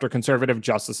came after conservative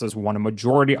justices won a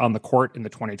majority on the court in the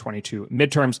 2022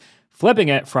 midterms, flipping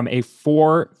it from a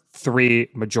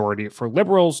 4-3 majority for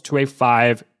liberals to a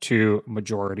 5-2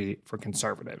 majority for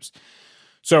conservatives.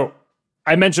 So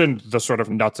I mentioned the sort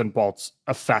of nuts and bolts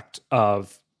effect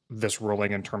of this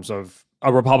ruling in terms of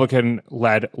a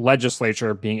Republican-led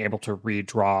legislature being able to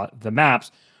redraw the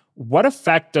maps. What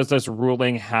effect does this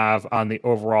ruling have on the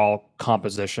overall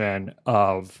composition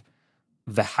of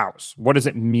the House? What does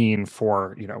it mean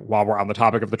for, while we're on the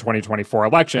topic of the 2024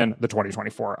 election,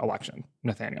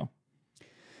 Nathaniel?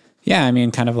 Yeah, I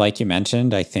mean, kind of like you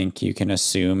mentioned, I think you can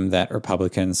assume that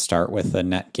Republicans start with a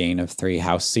net gain of 3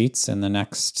 House seats in the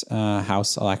next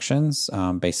House elections,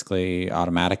 basically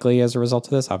automatically as a result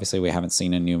of this. Obviously, we haven't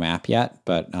seen a new map yet,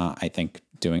 but I think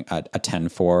doing a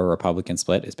 10-4 Republican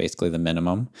split is basically the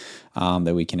minimum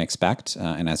that we can expect.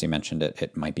 And as you mentioned,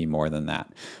 it might be more than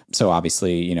that. So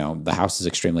obviously, the House is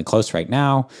extremely close right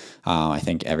now. I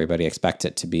think everybody expects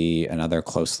it to be another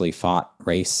closely fought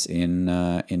race in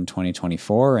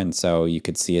 2024. And so you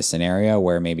could see a scenario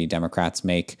where maybe Democrats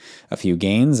make a few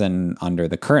gains and under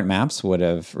the current maps would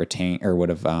have retained or would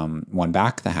have won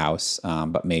back the House.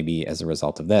 But maybe as a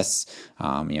result of this,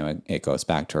 it goes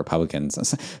back to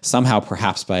Republicans somehow,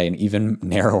 perhaps by an even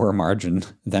narrower margin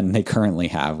than they currently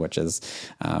have, which is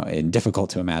difficult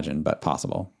to imagine, but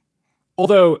possible.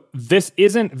 Although this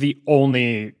isn't the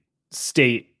only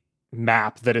state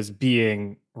map that is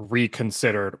being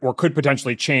reconsidered or could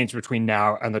potentially change between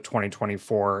now and the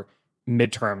 2024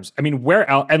 midterms. I mean, where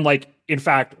else? And in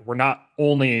fact, we're not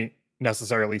only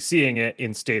necessarily seeing it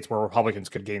in states where Republicans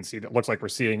could gain seats. It looks like we're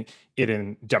seeing it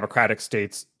in Democratic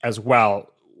states as well.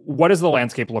 What does the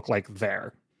landscape look like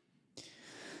there?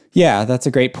 Yeah, that's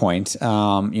a great point.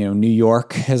 New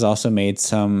York has also made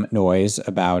some noise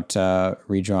about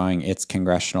redrawing its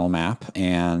congressional map,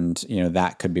 and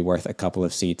that could be worth a couple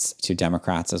of seats to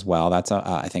Democrats as well. That's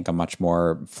I think a much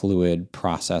more fluid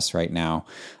process right now.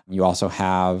 You also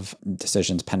have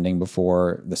decisions pending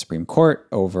before the Supreme Court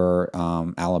over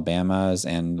Alabama's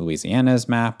and Louisiana's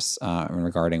maps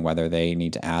regarding whether they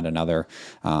need to add another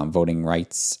Voting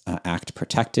Rights Act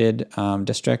protected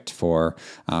district for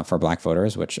Black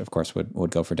voters, which of course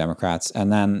would go for Democrats.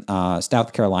 And then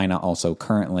South Carolina also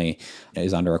currently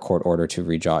is under a court order to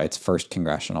redraw its first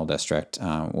congressional district,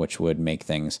 which would make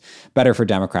things better for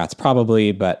Democrats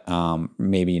probably, but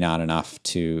maybe not enough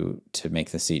to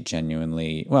make the seat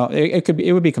genuinely. Well,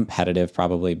 it would be competitive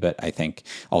probably, but I think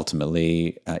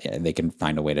ultimately they can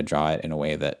find a way to draw it in a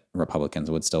way that Republicans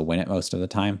would still win it most of the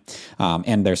time.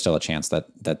 And there's still a chance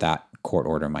that court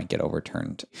order might get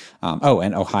overturned.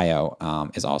 And Ohio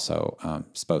is also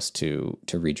supposed to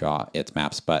redraw its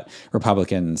maps, but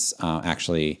Republicans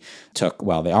actually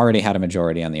they already had a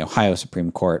majority on the Ohio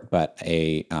Supreme Court, but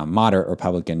a moderate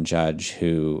Republican judge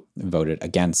who voted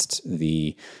against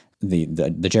the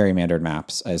gerrymandered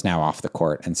maps is now off the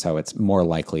court, and so it's more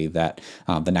likely that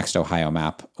the next Ohio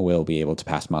map will be able to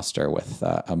pass muster with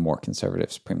a more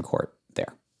conservative Supreme Court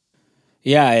there.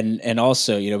 Yeah, and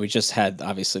also, we just had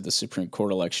obviously the Supreme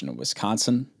Court election in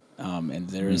Wisconsin, and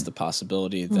there is the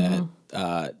possibility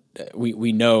that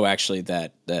we know actually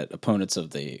that opponents of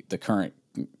the current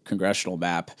congressional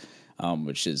map,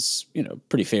 which is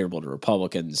pretty favorable to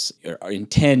Republicans,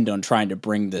 intend on trying to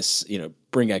bring this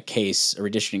bring a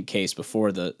redistricting case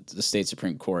before the state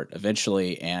Supreme Court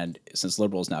eventually. And since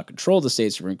liberals now control the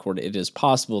state Supreme Court, it is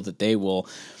possible that they will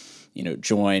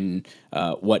join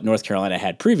what North Carolina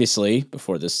had previously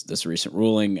before this recent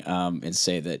ruling, and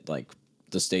say that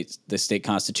the state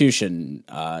constitution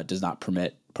does not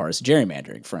permit partisan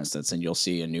gerrymandering, for instance, and you'll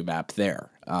see a new map there.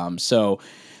 As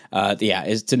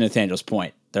to Nathaniel's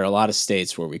point, there are a lot of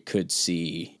states where we could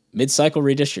see mid-cycle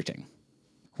redistricting.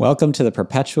 Welcome to the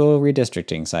perpetual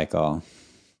redistricting cycle.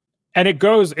 And it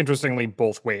goes, interestingly,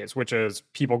 both ways, which is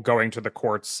people going to the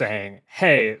courts saying,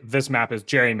 hey, this map is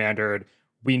gerrymandered,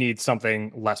 we need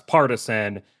something less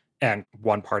partisan, and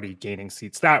one party gaining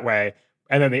seats that way.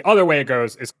 And then the other way it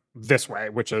goes is this way,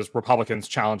 which is Republicans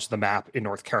challenge the map in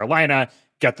North Carolina,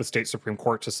 get the state Supreme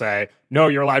Court to say, no,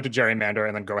 you're allowed to gerrymander,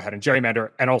 and then go ahead and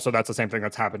gerrymander. And also that's the same thing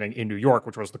that's happening in New York,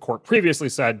 which was the court previously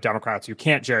said, Democrats, you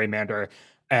can't gerrymander.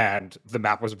 And the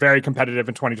map was very competitive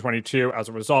in 2022. As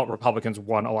a result, Republicans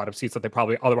won a lot of seats that they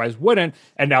probably otherwise wouldn't.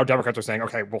 And now Democrats are saying,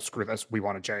 okay, well, screw this. We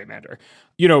want to gerrymander.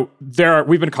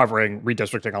 We've been covering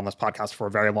redistricting on this podcast for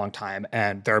a very long time.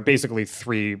 And there are basically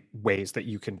three ways that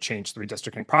you can change the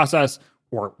redistricting process.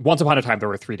 Or once upon a time, there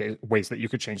were three ways that you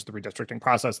could change the redistricting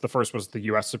process. The first was the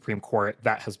U.S. Supreme Court.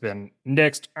 That has been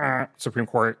nixed. Supreme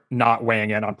Court not weighing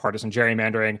in on partisan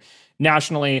gerrymandering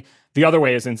nationally. The other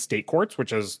way is in state courts,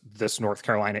 which is this North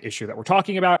Carolina issue that we're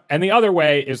talking about. And the other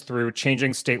way is through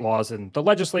changing state laws in the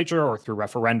legislature or through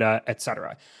referenda, et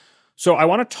cetera. So I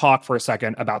want to talk for a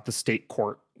second about the state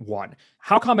court one.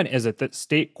 How common is it that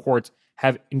state courts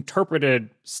have interpreted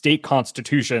state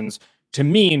constitutions to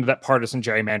mean that partisan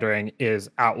gerrymandering is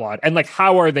outlawed? And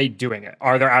how are they doing it?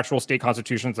 Are there actual state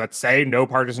constitutions that say no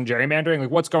partisan gerrymandering?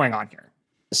 What's going on here?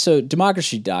 So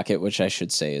Democracy Docket, which I should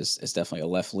say is definitely a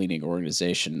left-leaning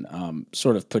organization,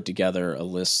 sort of put together a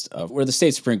list of where the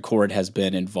state Supreme Court has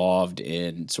been involved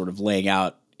in sort of laying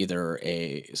out either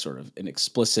a sort of an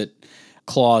explicit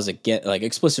clause against,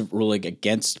 explicit ruling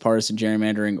against partisan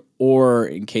gerrymandering, or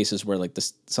in cases where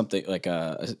something like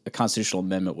a constitutional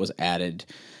amendment was added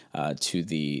to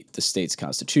the state's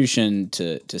constitution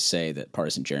to say that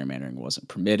partisan gerrymandering wasn't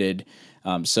permitted.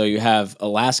 So you have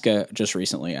Alaska just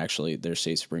recently, actually, their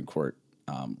state Supreme Court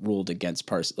ruled against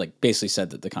basically said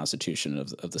that the constitution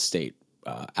of the state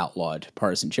outlawed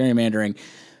partisan gerrymandering.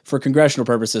 For congressional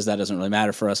purposes, that doesn't really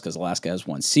matter for us because Alaska has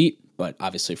one seat, but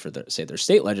obviously for their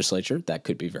state legislature, that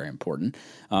could be very important.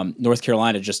 North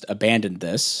Carolina just abandoned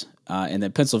this, and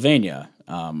then Pennsylvania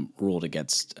ruled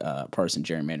against partisan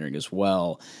gerrymandering as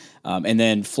well. And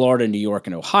then Florida, New York,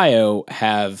 and Ohio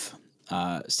have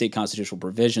state constitutional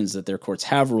provisions that their courts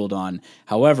have ruled on.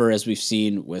 However, as we've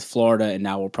seen with Florida, and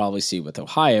now we'll probably see with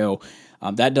Ohio,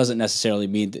 that doesn't necessarily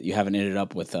mean that you haven't ended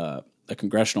up with a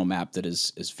congressional map that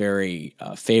is very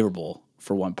favorable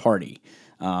for one party,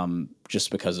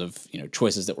 just because of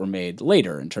choices that were made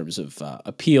later in terms of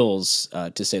appeals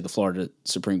to say the Florida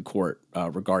Supreme Court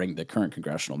regarding the current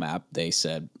congressional map. They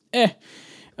said,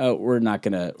 we're not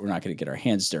gonna get our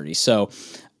hands dirty. So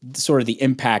sort of the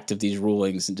impact of these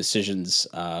rulings and decisions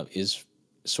is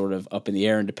sort of up in the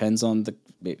air and depends on the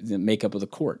makeup of the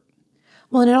court.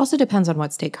 Well, and it also depends on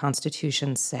what state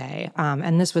constitutions say.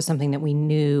 And this was something that we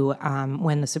knew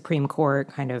when the Supreme Court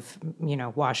kind of,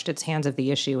 washed its hands of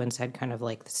the issue and said kind of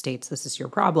the states, this is your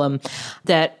problem,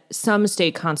 that some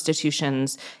state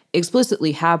constitutions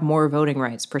explicitly have more voting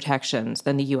rights protections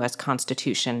than the U.S.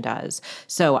 Constitution does.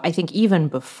 So I think even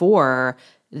before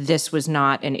this was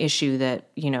not an issue that,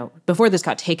 before this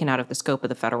got taken out of the scope of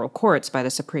the federal courts by the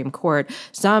Supreme Court,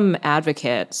 some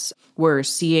advocates were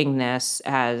seeing this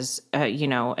as,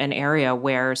 an area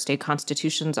where state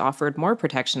constitutions offered more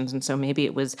protections. And so maybe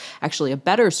it was actually a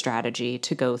better strategy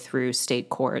to go through state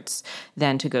courts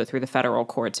than to go through the federal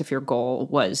courts if your goal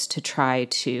was to try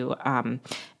to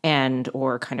end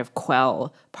or kind of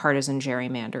quell partisan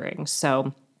gerrymandering.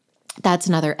 So that's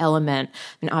another element.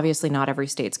 And obviously not every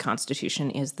state's constitution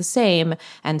is the same,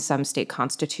 and some state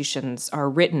constitutions are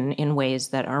written in ways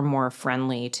that are more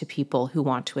friendly to people who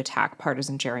want to attack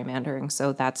partisan gerrymandering.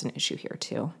 So that's an issue here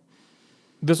too.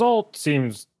 This all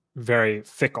seems very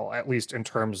fickle, at least in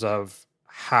terms of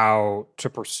how to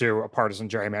pursue a partisan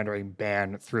gerrymandering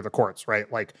ban through the courts, right?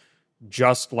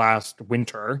 Just last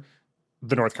winter,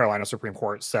 the North Carolina Supreme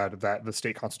Court said that the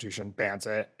state constitution bans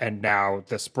it. And now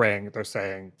this spring, they're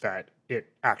saying that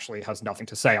it actually has nothing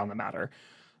to say on the matter.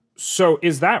 So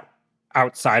is that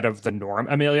outside of the norm,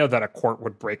 Amelia, that a court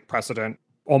would break precedent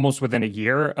almost within a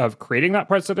year of creating that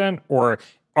precedent? Or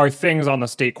are things on the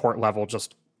state court level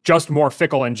just more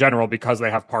fickle in general because they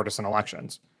have partisan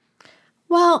elections?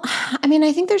 Well,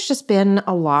 I think there's just been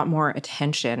a lot more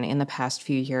attention in the past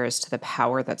few years to the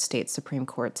power that state Supreme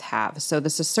Courts have. So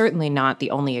this is certainly not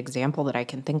the only example that I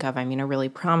can think of. A really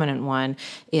prominent one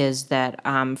is that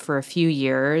for a few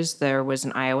years, there was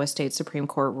an Iowa State Supreme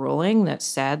Court ruling that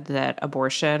said that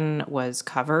abortion was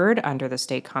covered under the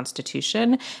state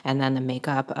constitution. And then the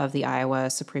makeup of the Iowa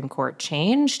Supreme Court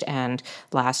changed. And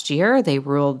last year, they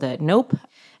ruled that nope,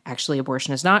 actually,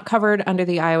 abortion is not covered under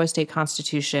the Iowa State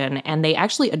Constitution. And they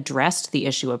actually addressed the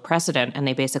issue of precedent. And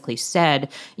they basically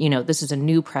said, this is a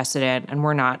new precedent, and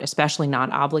we're especially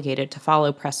not obligated to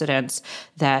follow precedents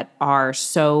that are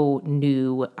so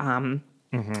new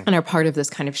and are part of this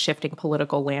kind of shifting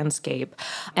political landscape.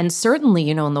 And certainly,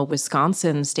 in the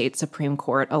Wisconsin State Supreme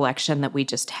Court election that we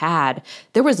just had,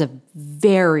 there was a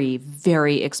very,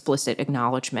 very explicit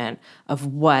acknowledgement of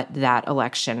what that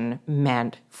election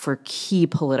meant for key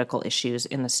political issues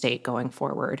in the state going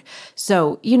forward.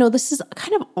 So, this has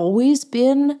kind of always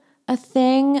been a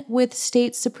thing with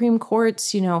state Supreme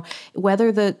Courts,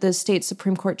 whether the state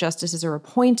Supreme Court justices are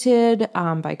appointed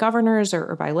by governors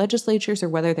or by legislatures or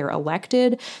whether they're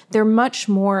elected, they're much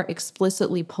more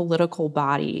explicitly political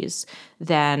bodies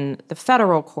than the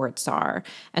federal courts are.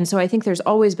 And so I think there's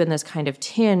always been this kind of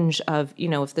tinge of,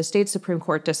 if the state Supreme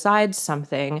Court decides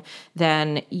something,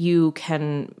 then you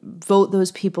can vote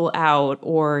those people out,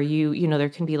 or there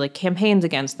can be like campaigns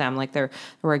against them, like there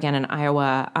were again in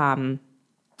Iowa,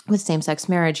 with same-sex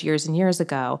marriage years and years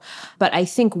ago. But I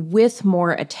think with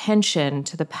more attention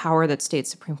to the power that state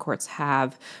Supreme Courts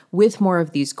have, with more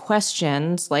of these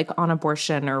questions like on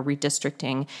abortion or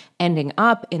redistricting ending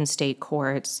up in state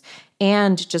courts,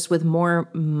 and just with more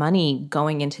money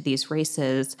going into these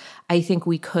races, I think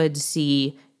we could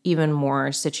see even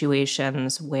more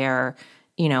situations where,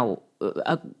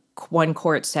 one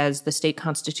court says the state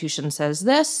constitution says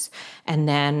this, and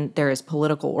then there is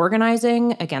political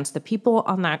organizing against the people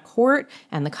on that court,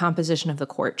 and the composition of the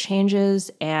court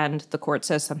changes, and the court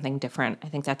says something different. I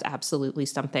think that's absolutely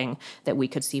something that we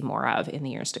could see more of in the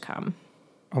years to come.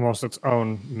 Almost its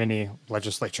own mini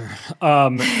legislature.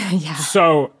 Yeah.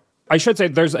 So I should say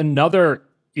there's another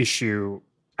issue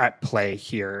at play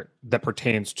here that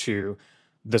pertains to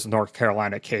this North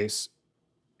Carolina case.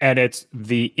 And it's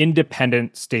the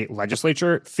independent state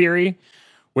legislature theory,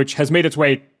 which has made its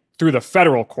way through the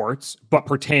federal courts, but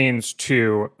pertains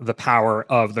to the power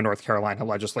of the North Carolina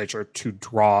legislature to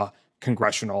draw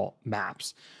congressional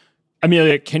maps.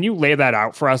 Amelia, can you lay that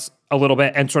out for us a little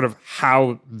bit, and sort of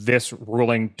how this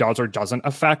ruling does or doesn't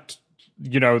affect,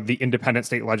 the independent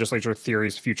state legislature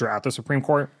theory's future at the Supreme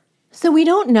Court? So we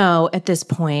don't know at this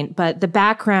point, but the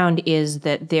background is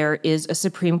that there is a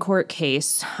Supreme Court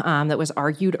case that was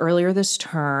argued earlier this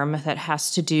term that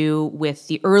has to do with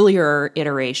the earlier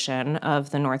iteration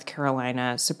of the North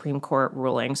Carolina Supreme Court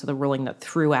ruling, so the ruling that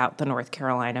threw out the North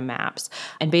Carolina maps.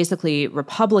 And basically,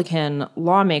 Republican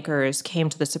lawmakers came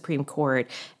to the Supreme Court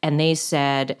and they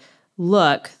said,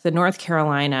 look, the North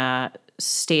Carolina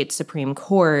State Supreme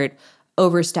Court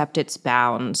overstepped its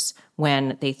bounds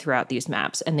when they threw out these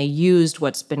maps. And they used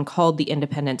what's been called the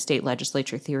independent state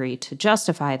legislature theory to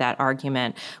justify that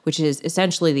argument, which is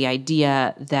essentially the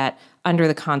idea that under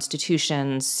the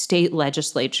Constitution, state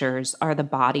legislatures are the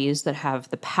bodies that have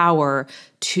the power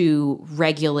to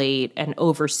regulate and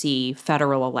oversee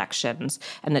federal elections,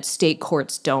 and that state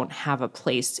courts don't have a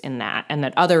place in that, and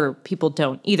that other people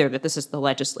don't either, that this is the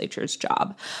legislature's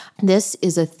job. This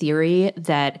is a theory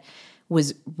that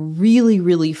was really,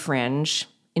 really fringe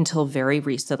until very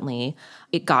recently.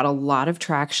 It got a lot of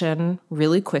traction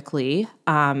really quickly.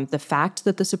 The fact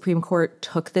that the Supreme Court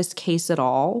took this case at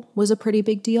all was a pretty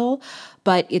big deal.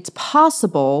 But it's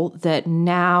possible that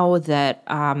now that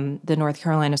the North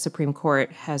Carolina Supreme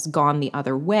Court has gone the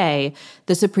other way,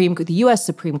 the U.S.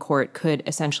 Supreme Court could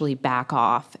essentially back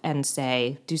off and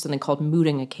do something called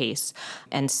mooting a case,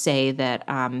 and say that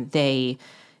they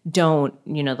don't,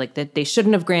 that they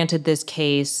shouldn't have granted this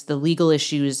case. The legal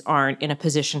issues aren't in a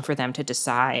position for them to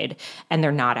decide, and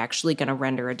they're not actually going to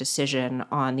render a decision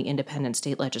on the independent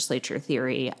state legislature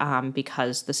theory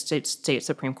because the state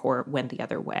Supreme Court went the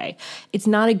other way. It's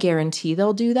not a guarantee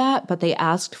they'll do that, but they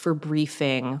asked for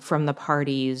briefing from the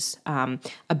parties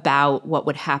about what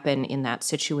would happen in that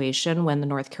situation when the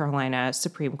North Carolina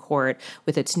Supreme Court,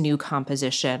 with its new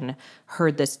composition,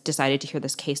 decided to hear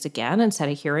this case again and set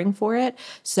a hearing for it.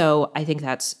 So I think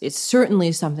it's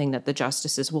certainly something that the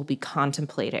justices will be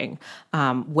contemplating,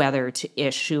 whether to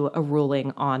issue a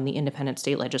ruling on the independent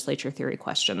state legislature theory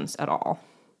questions at all.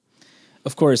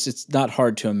 Of course, it's not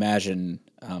hard to imagine,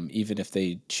 even if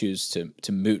they choose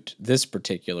to moot this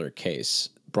particular case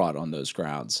brought on those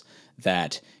grounds,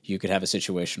 that you could have a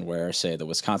situation where, say, the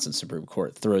Wisconsin Supreme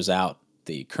Court throws out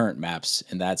the current maps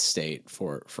in that state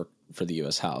for the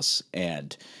U.S. House,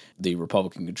 and the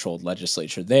Republican-controlled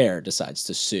legislature there decides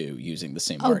to sue using the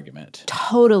same argument.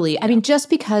 Totally. Yeah. I mean, just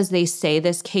because they say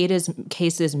this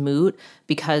case is moot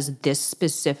because this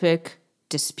specific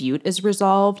dispute is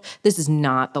resolved. This is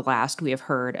not the last we have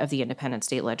heard of the independent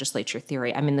state legislature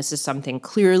theory. I mean, this is something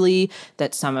clearly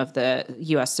that some of the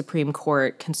U.S. Supreme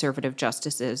Court conservative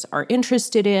justices are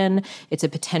interested in. It's a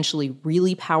potentially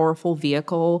really powerful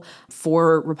vehicle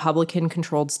for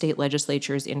Republican-controlled state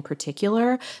legislatures in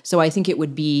particular. So I think it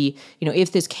would be,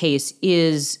 if this case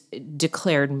is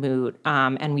declared moot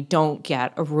and we don't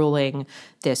get a ruling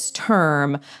this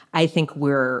term, I think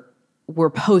we're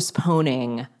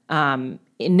postponing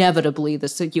inevitably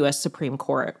the U.S. Supreme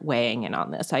Court weighing in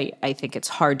on this. I think it's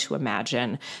hard to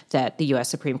imagine that the U.S.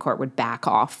 Supreme Court would back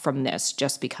off from this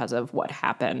just because of what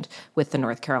happened with the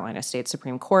North Carolina State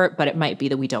Supreme Court, but it might be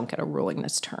that we don't get a ruling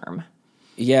this term.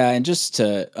 Yeah, and just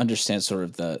to understand sort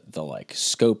of the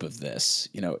scope of this,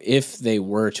 if they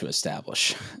were to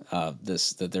establish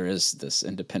that there is this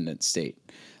independent state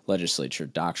legislature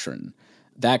doctrine,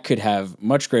 that could have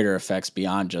much greater effects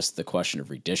beyond just the question of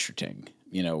redistricting.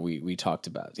 We talked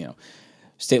about,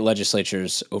 state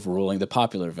legislatures overruling the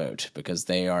popular vote because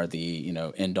they are the,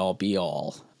 end-all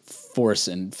be-all force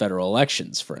in federal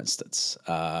elections, for instance.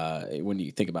 When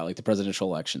you think about the presidential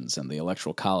elections and the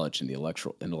electoral college and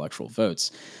the intellectual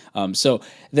votes. So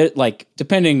that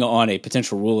depending on a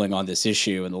potential ruling on this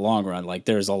issue in the long run,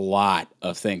 there's a lot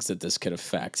of things that this could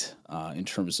affect in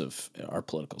terms of our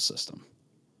political system.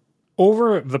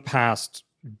 Over the past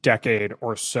decade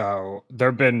or so, there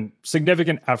have been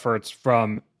significant efforts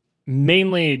from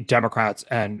mainly Democrats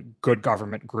and good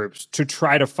government groups to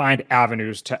try to find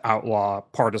avenues to outlaw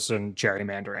partisan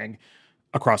gerrymandering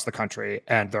across the country.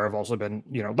 And there have also been,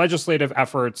 legislative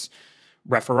efforts,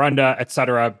 referenda, et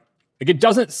cetera. It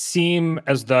doesn't seem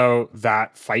as though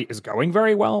that fight is going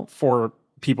very well for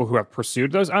people who have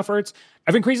pursued those efforts.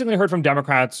 I've increasingly heard from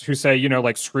Democrats who say,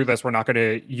 screw this, we're not going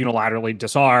to unilaterally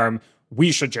disarm,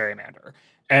 we should gerrymander.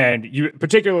 And you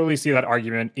particularly see that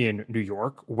argument in New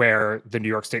York, where the New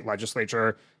York State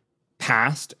Legislature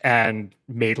passed and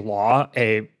made law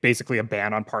basically a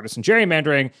ban on partisan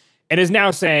gerrymandering, and is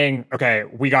now saying, okay,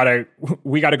 we gotta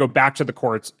go back to the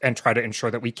courts and try to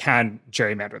ensure that we can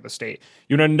gerrymander the state.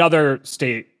 Another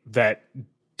state that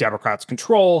Democrats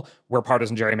control, where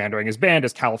partisan gerrymandering is banned,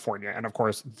 is California. And of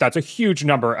course, that's a huge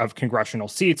number of congressional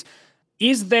seats.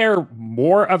 Is there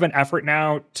more of an effort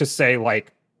now to say,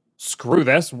 screw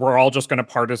this, we're all just going to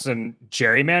partisan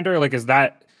gerrymander? Is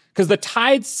that, because the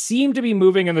tides seem to be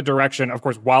moving in the direction, of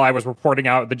course, while I was reporting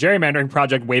out the gerrymandering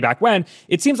project way back when,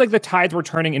 it seems like the tides were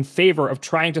turning in favor of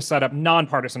trying to set up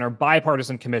nonpartisan or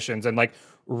bipartisan commissions and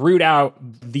root out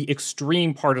the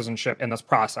extreme partisanship in this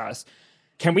process.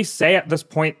 Can we say at this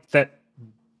point that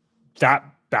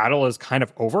battle is kind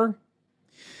of over?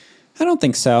 I don't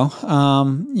think so.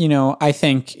 I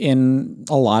think in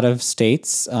a lot of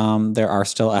states, there are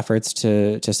still efforts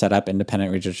to set up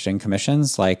independent redistricting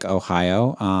commissions, like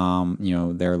Ohio.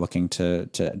 They're looking to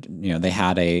they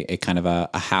had a kind of a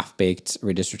half-baked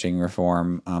redistricting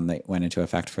reform that went into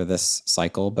effect for this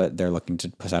cycle, but they're looking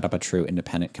to set up a true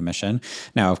independent commission.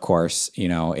 Now, of course,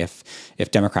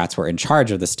 if Democrats were in charge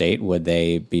of the state, would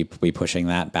they be pushing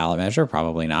that ballot measure?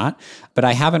 Probably not. But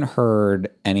I haven't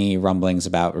heard any rumblings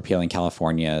about repealing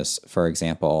California's, for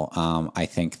example. I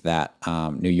think that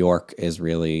New York is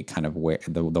really kind of where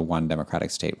the one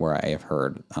Democratic state where I have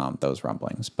heard those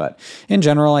rumblings. But in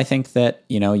general, I think that,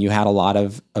 you had a lot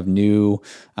of new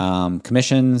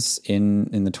commissions in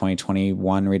the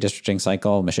 2021 redistricting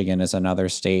cycle. Michigan is another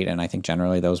state, and I think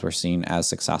generally those were seen as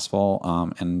successful.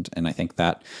 And I think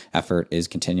that effort is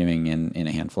continuing in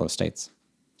a handful of states.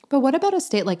 But what about a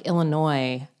state like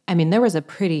Illinois? I mean, there was a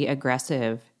pretty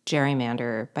aggressive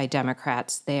gerrymander by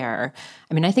Democrats there.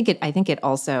 I mean, I think it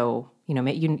also,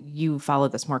 you follow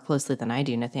this more closely than I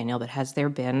do, Nathaniel, but has there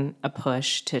been a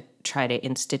push to try to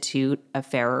institute a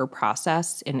fairer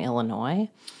process in Illinois?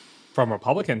 From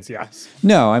Republicans, yes.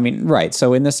 No, I mean, right.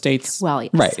 So in the states, well,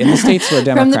 yes. Right, in the states where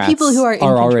Democrats from the people who are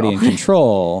already in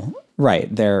control, right?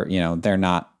 They're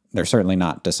certainly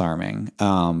not disarming.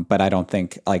 But I don't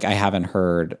think, I haven't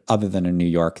heard, other than in New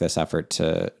York, this effort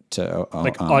to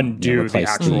undo the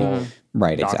actual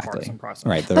right, exactly, process.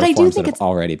 Right. The reforms that have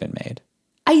already been made.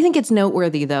 I think it's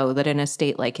noteworthy, though, that in a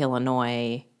state like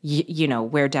Illinois,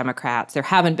 where Democrats, there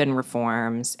haven't been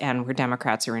reforms and where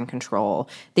Democrats are in control,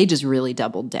 they just really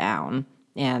doubled down.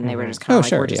 And they were just kind of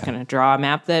we're just going to draw a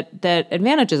map that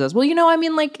advantages us. Well,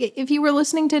 if you were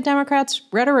listening to Democrats'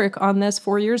 rhetoric on this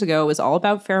 4 years ago, it was all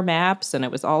about fair maps, and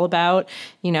it was all about,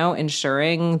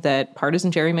 ensuring that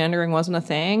partisan gerrymandering wasn't a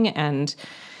thing. And,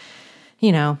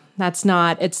 that's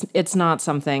not, it's not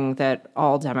something that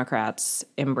all Democrats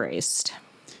embraced.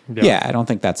 Yeah, I don't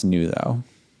think that's new, though.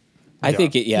 I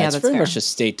think it's very fair. much a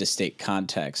state-to-state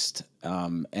context.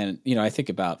 And, you know, I think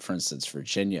about, for instance,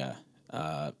 Virginia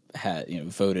had, you know,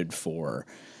 voted for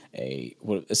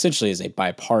what essentially is a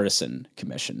bipartisan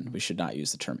commission. We should not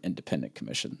use the term independent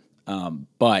commission.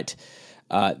 But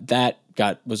that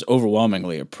was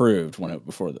overwhelmingly approved when it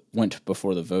went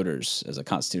before the voters as a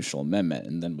constitutional amendment,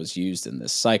 and then was used in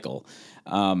this cycle.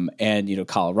 And, you know,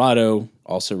 Colorado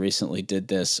also recently did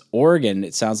this. Oregon,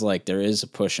 it sounds like there is a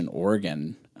push in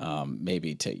Oregon,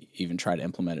 maybe to even try to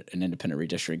implement an independent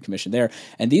redistricting commission there.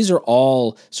 And these are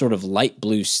all sort of light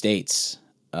blue states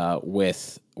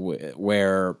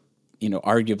where, you know,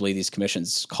 arguably these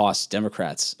commissions cost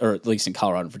Democrats, or at least in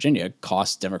Colorado and Virginia,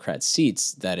 cost Democrats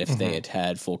seats that if they had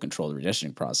had full control of the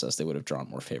redistricting process, they would have drawn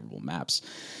more favorable maps.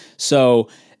 So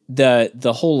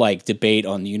the whole like debate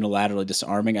on unilaterally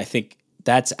disarming, I think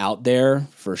that's out there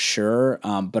for sure.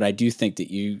 But I do think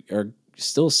that you are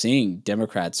still seeing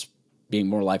Democrats being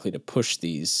more likely to push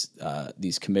these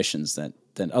commissions than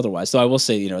otherwise. So I will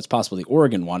say, you know, it's possible the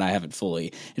Oregon one, I haven't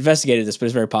fully investigated this, but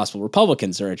it's very possible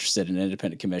Republicans are interested in an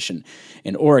independent commission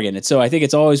in Oregon. And so I think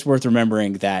it's always worth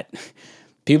remembering that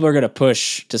people are going to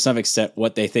push to some extent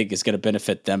what they think is going to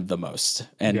benefit them the most.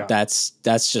 And that's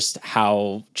just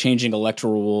how changing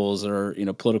electoral rules or, you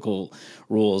know, political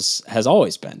rules has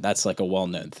always been. That's like a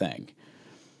well-known thing.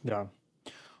 Yeah.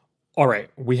 All right.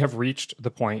 We have reached the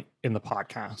point in the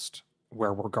podcast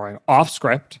where we're going off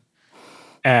script.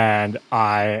 And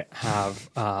I have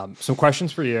some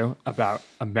questions for you about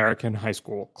American high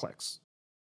school cliques.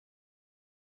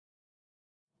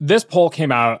 This poll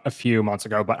came out a few months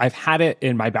ago, but I've had it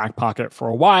in my back pocket for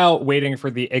a while, waiting for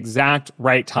the exact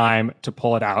right time to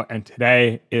pull it out. And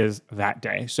today is that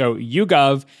day. So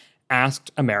YouGov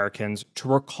asked Americans to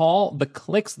recall the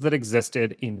cliques that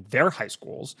existed in their high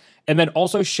schools, and then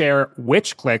also share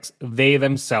which cliques they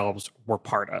themselves were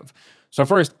part of. So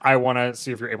first, I want to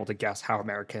see if you're able to guess how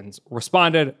Americans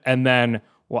responded, and then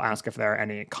we'll ask if there are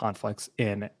any conflicts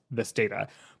in this data.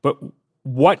 But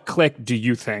what clique do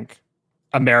you think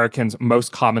Americans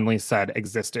most commonly said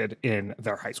existed in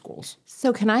their high schools?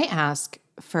 So can I ask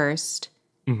first,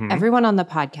 everyone on the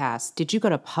podcast, did you go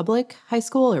to public high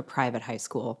school or private high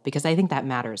school? Because I think that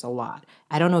matters a lot.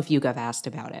 I don't know if YouGov asked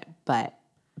about it, but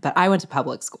I went to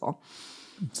public school.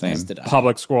 Same.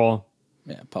 Public school.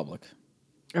 Yeah, public.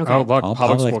 Okay. Oh, look, All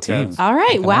public school public kids. teams. All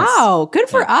right. Wow. Good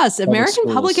for us. American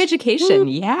schools. public education.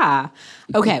 Yeah.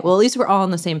 Okay. Well, at least we're all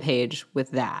on the same page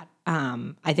with that.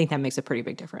 I think that makes a pretty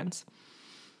big difference.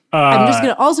 I'm just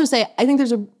going to also say, I think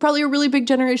there's probably a really big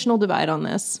generational divide on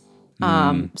this.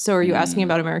 So are you asking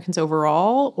about Americans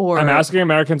overall, or? I'm asking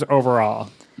Americans overall.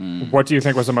 What do you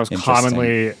think was the most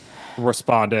commonly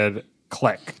responded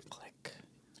clique?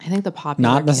 I think the popular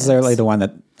Not necessarily kids. the one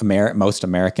that most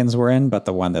Americans were in, but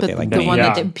the one that they like. The one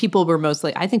Yeah. that people were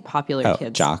mostly, I think, popular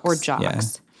kids jocks, or jocks. yeah.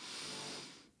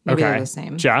 Maybe Okay. they're the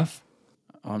same. Jeff?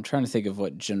 Oh, I'm trying to think of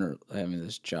what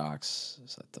there's jocks.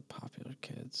 Is that the popular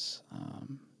kids?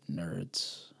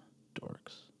 Nerds,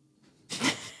 dorks.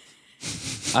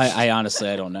 I honestly,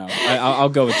 I don't know. I'll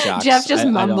go with jocks. Jeff just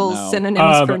mumbles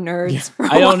synonyms for nerds. For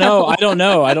I don't know. I don't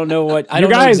know what. I You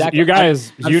don't know guys, exactly. you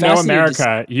guys, I'm you know fascinated to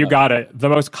America. You got it. The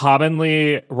most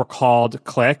commonly recalled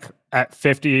clique at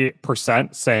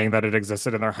 50% saying that it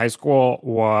existed in their high school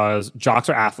was jocks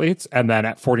or athletes, and then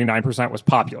at 49% was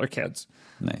popular kids.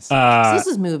 Nice. So this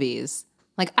is movies.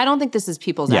 Like, I don't think this is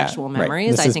people's actual right.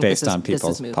 memories. This I is think based this is, on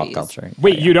people's this is pop movies. culture.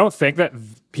 Wait, you don't think that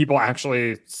people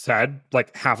actually said,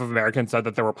 like half of Americans said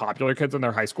that there were popular kids in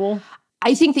their high school?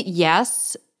 I think that,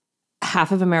 yes,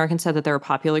 half of Americans said that there were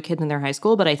popular kids in their high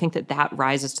school, but I think that that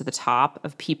rises to the top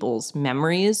of people's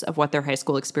memories of what their high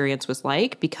school experience was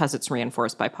like because it's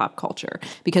reinforced by pop culture.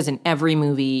 Because in every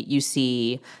movie you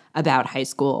see about high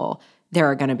school, there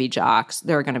are going to be jocks,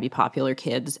 there are going to be popular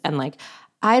kids, and like,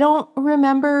 I don't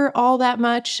remember all that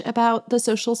much about the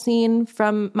social scene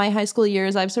from my high school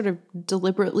years. I've sort of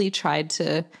deliberately tried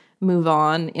to move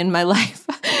on in my life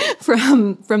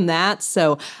from that.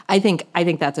 So I think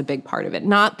that's a big part of it.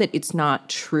 Not that it's not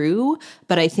true,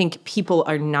 but I think people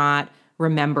are not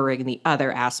remembering the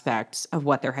other aspects of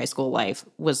what their high school life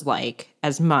was like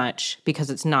as much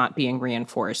because it's not being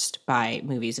reinforced by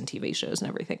movies and TV shows and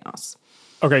everything else.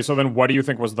 Okay, so then what do you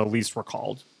think was the least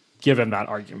recalled, given that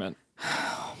argument?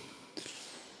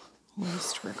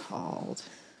 Least recalled.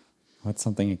 What's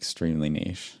something extremely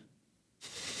niche?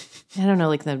 I don't know,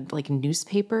 like the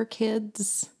newspaper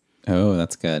kids. Oh,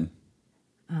 that's good.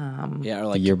 Yeah, or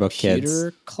like yearbook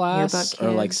computer kids. class,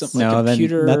 Yearbook or like kids. something. No, like then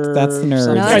computer. that's the nerds.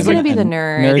 No, that's Guys, going to like- be the and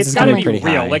nerd. It's is got gonna to be be pretty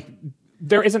real. high. Like,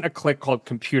 there isn't a clique called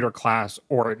computer class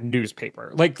or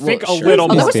newspaper. Like, think Well, a sure. little Oh,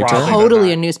 there more was Newspaper. broadly than totally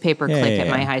that. a newspaper Yeah, clique yeah, at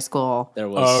my yeah. high school. There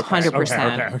was. Okay,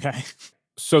 100%. Okay.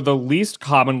 So the least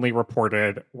commonly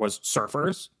reported was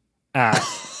surfers at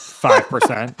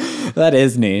 5%. That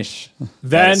is niche.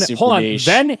 Then super hold on. niche.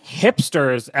 Then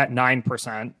hipsters at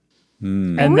 9%.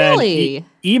 And Really? then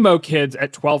emo kids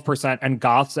at 12% and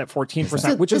goths at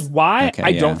 14%, which is why Okay,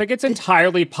 I don't yeah. think it's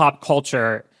entirely pop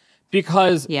culture,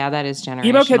 because Yeah, that is generational.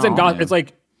 emo kids and goths, it's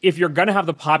like, if you're going to have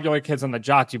the popular kids and the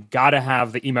jocks, you've got to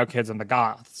have the emo kids and the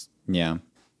goths. Yeah.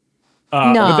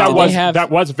 No. But that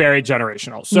was very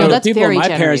generational. So No, that's people very in my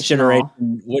parents' generational.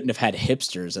 generation wouldn't have had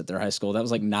hipsters at their high school. That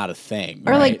was like not a thing.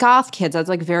 Or like right? goth kids, that's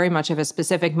like very much of a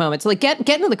specific moment. So like get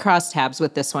into the crosstabs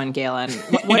with this one, Galen.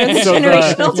 What are the So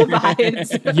generational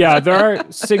divides? yeah, there are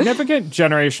significant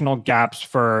generational gaps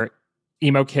for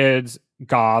emo kids,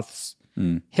 goths,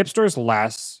 hipsters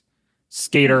less,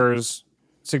 skaters,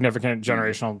 significant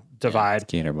generational divide.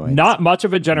 Skater boys. Not much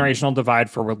of a generational divide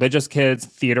for religious kids,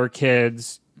 theater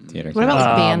kids, Theater What about kids.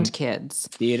 like band kids?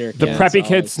 Theater the kids, preppy always.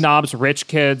 kids, snobs, rich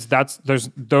kids.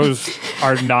 Those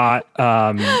are not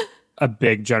a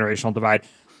big generational divide.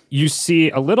 You see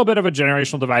a little bit of a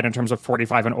generational divide in terms of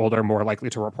 45 and older, more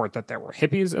likely to report that there were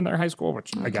hippies in their high school,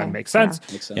 which again makes sense.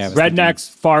 Makes sense. Yeah, I was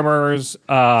Rednecks, farmers,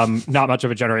 not much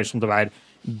of a generational divide.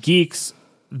 Geeks,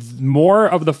 more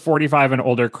of the 45 and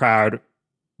older crowd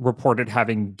reported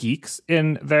having geeks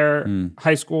in their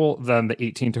high school than the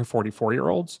 18 to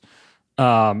 44-year-olds.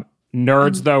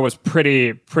 Nerds, though, was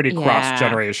pretty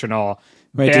cross-generational.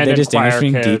 Wait, did Band they and just choir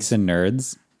distinguish kids, geeks and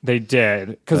nerds? They did,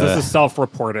 because this is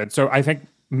self-reported. So I think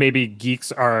maybe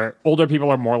geeks are, older people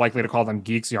are more likely to call them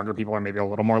geeks. Younger people are maybe a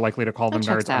little more likely to call them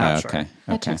That checks nerds. I'm out. not sure. Okay.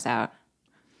 That checks out.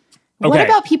 What Okay.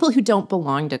 about people who don't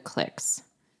belong to cliques?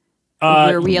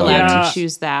 Were we allowed yeah. to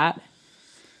choose that?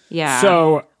 Yeah.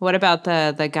 So- what about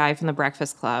the guy from the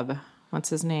Breakfast Club? What's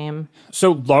his name?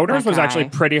 So loners That was actually guy.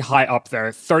 pretty high up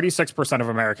there. 36% of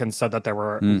Americans said that there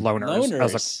were loners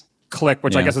as Loners. a clique,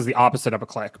 which I Yeah. guess is the opposite of a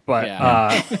clique, but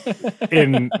Yeah.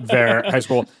 in their high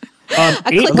school. clique of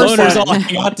 8%, Loners all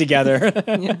hang out together.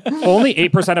 only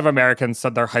 8% of Americans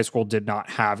said their high school did not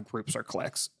have groups or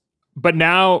cliques. But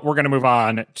now we're going to move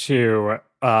on to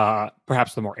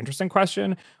perhaps the more interesting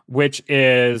question, which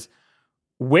is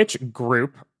which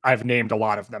group, I've named a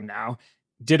lot of them now,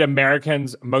 did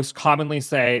Americans most commonly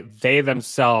say they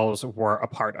themselves were a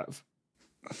part of?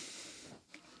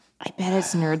 I bet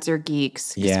it's nerds or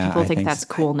geeks. 'Cause Yeah, people I think think that's so.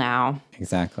 cool now.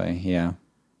 Exactly. Yeah.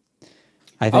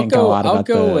 I I'll think a go. lot I'll about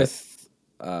go the. with.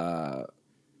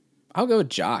 I'll go with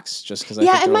jocks, just because. Yeah, I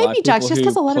think it there are might a lot be of jocks, people just who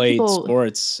 'cause a lot of played people-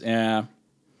 sports. Yeah.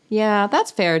 Yeah,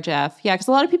 that's fair, Jeff. Yeah, because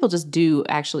a lot of people just do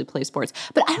actually play sports.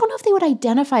 But I don't know if they would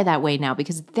identify that way now,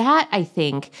 because that, I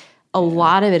think, a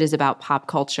lot of it is about pop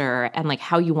culture and like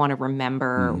how you want to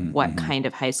remember what kind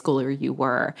of high schooler you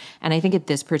were. And I think at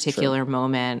this particular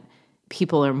moment,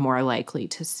 people are more likely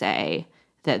to say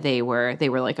that they were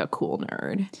like a cool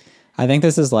nerd. I think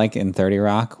this is like in 30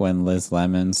 Rock when Liz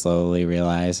Lemon slowly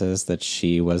realizes that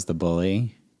she was the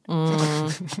bully.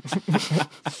 And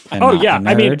Oh not yeah, the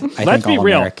I mean, nerd. I let's think be all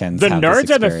real. Americans The have this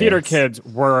nerds and the theater experience.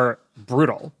 kids were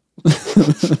brutal.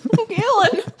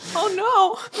 Galen,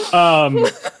 oh no.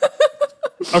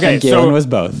 Okay, And Galen so was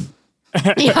both.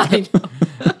 Yeah, I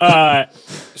know.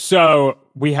 so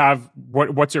we have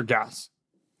what's your guess?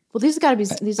 Well, these have got to be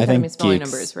think smaller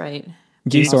geeks. numbers, right?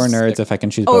 Geeks or nerds, if I can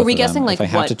choose Oh, both are we of them. guessing like if I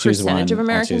have what to choose percentage one, of I'll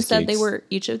Americans choose said they geeks. were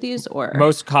each of these, or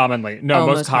Most commonly, no,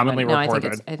 most commonly common. No,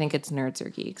 reported. I think it's nerds or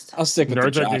geeks. I'll stick with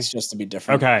Nerds the are jocks geeks. just to be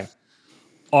different. Okay.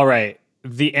 All right.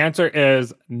 The answer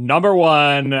is number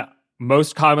one,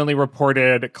 most commonly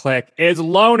reported clique is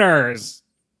loners.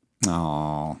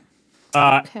 Oh,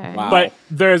 Okay. Wow. But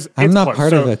there's I'm it's not close.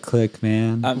 part So of a clique,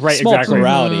 man. Right, Small exactly.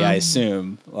 plurality, I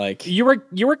assume. Like You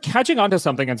were catching on to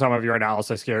something in some of your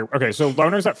analysis here. Okay, so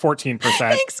loners at 14%.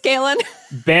 Thanks, Galen.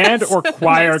 Band or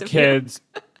choir nice of you. kids,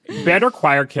 band or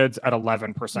choir kids at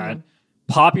 11%,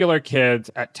 popular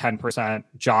kids at 10%,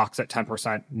 jocks at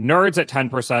 10%, nerds at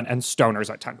 10%, and stoners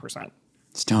at 10%.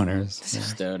 Stoners.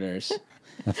 stoners.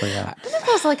 I forgot. It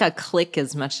feels like a clique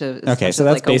as much as Okay, so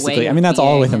as that's like a way basically. I of mean, that's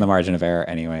all being. within the margin of error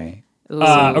anyway. Ooh.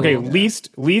 Okay,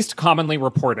 least commonly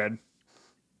reported.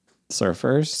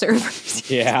 Surfers. Servers.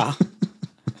 Yeah.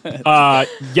 Yes,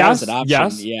 was an option,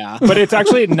 yes, yeah. but it's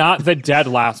actually not the dead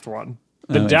last one.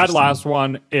 The Oh, dead interesting. last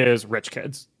one is rich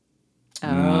kids.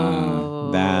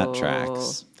 Oh, That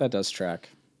tracks. That does track.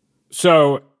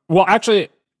 So, well, actually,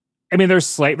 I mean, there's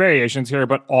slight variations here,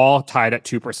 but all tied at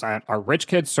 2% are rich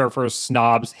kids, surfers,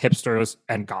 snobs, hipsters,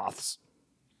 and goths.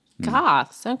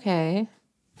 Goths. Okay.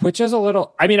 Which is a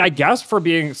little, I mean, I guess for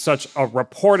being such a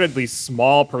reportedly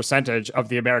small percentage of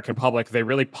the American public, they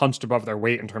really punched above their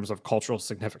weight in terms of cultural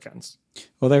significance.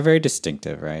 Well, they're very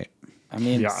distinctive, right? I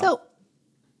mean, Yeah. So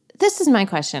this is my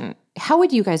question. how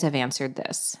would you guys have answered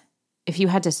this if you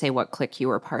had to say what clique you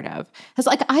were part of? Because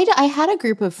like I had a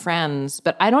group of friends,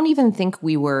 but I don't think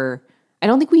we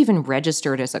even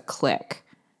registered as a clique.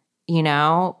 You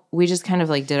know, we just kind of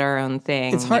like did our own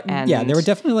thing. It's hard. Yeah, there were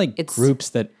definitely like groups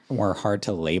that were hard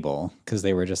to label because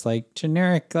they were just like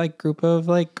generic, like group of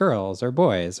like girls or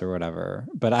boys or whatever.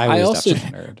 But I was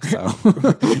definitely a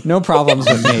nerd, so no problems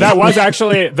with me. That was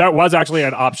actually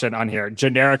an option on here: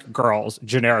 generic girls,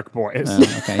 generic boys.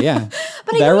 Okay, yeah.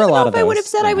 But there were a lot of. I would have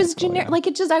said I was generic. Yeah. Like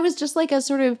I was just like a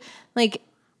sort of like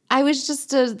I was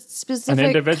just a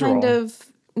specific kind of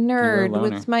nerd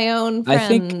with my own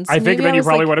friends. I think then you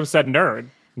probably would have said nerd.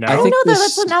 No,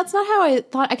 that's not how I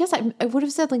thought. I guess I would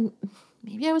have said like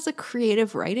maybe I was a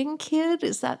creative writing kid.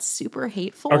 Is that super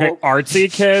hateful? Okay, artsy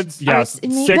kids. Yes,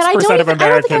 6% of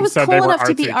Americans said they were artsy.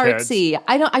 To be artsy. Kids.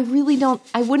 I really don't.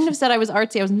 I wouldn't have said I was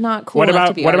artsy. I was not cool enough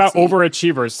to be artsy. What about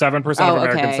overachievers? 7% of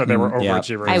Americans said they were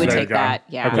overachievers. I would take that.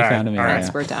 Yeah, okay. We found it. All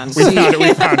right, we're done.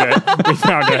 We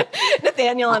found it.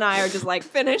 Nathaniel and I are just like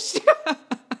finished.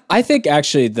 I think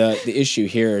actually the issue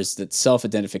here is that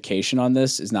self-identification on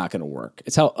this is not going to work.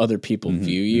 It's how other people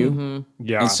view you. Mm-hmm.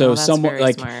 Yeah. And so someone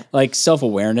like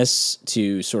self-awareness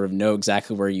to sort of know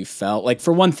exactly where you felt. Like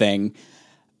for one thing,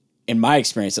 in my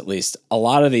experience at least, a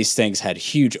lot of these things had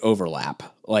huge overlap.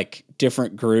 Like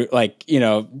different group, like, you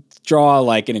know, draw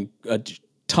like a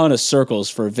ton of circles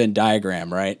for a Venn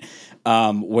diagram, right?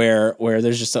 Where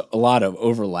there's just a lot of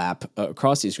overlap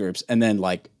across these groups. And then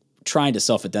like trying to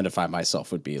self-identify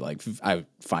myself would be like, I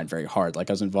find very hard.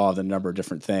 Like I was involved in a number of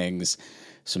different things.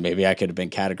 So maybe I could have been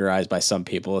categorized by some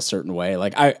people a certain way.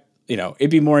 Like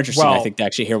it'd be more interesting, I think, to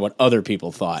actually hear what other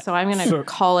people thought. So I'm going to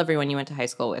call everyone you went to high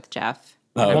school with, Jeff.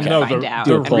 Well, no,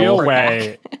 the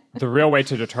real way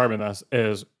to determine this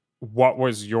is what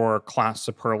was your class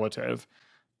superlative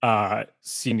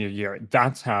senior year.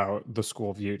 That's how the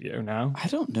school viewed you. No, I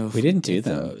don't know. We didn't do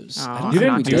those. You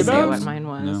didn't do those? What mine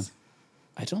was. No.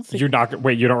 I don't think you're not.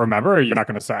 Wait, you don't remember, or you're not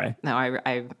going to say? No,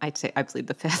 I'd say I plead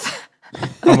the fifth.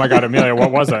 Oh my God, Amelia,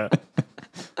 what was it?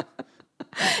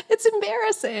 It's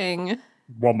embarrassing.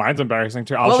 Well, mine's embarrassing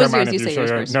too. I'll share mine if you show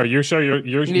yours. No, you show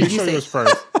yours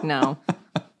first. No,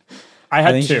 I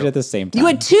had think two. You did at the same time. You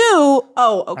had two.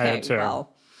 Oh, okay. I had two. Well,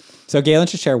 so Galen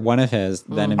should share one of his.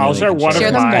 Then Amelia I'll share one of mine.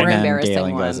 Share the more and then embarrassing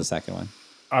Galen one. goes the second one.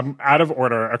 I'm out of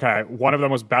order. Okay, one of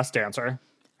them was best dancer.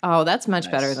 Oh, that's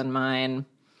much better than mine.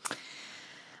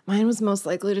 Mine was most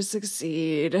likely to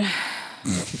succeed.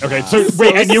 Okay, so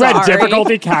wait, and you had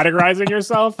difficulty categorizing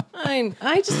yourself?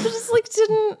 I just like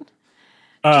didn't.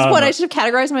 What I should have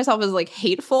categorized myself as like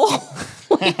hateful.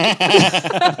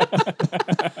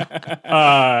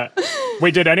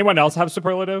 Wait, did anyone else have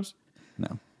superlatives?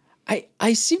 No.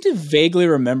 I seem to vaguely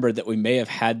remember that we may have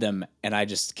had them, and I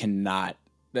just cannot.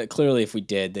 That clearly, if we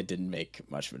did, that didn't make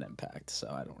much of an impact. So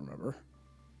I don't remember.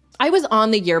 I was on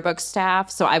the yearbook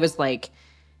staff, so I was like.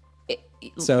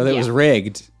 So that was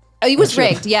rigged. Oh, it was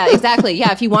rigged. Yeah, exactly.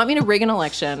 Yeah, if you want me to rig an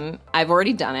election, I've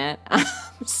already done it.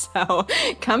 So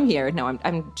come here. No,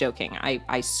 I'm joking.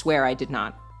 I swear I did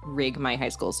not rig my high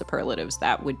school superlatives.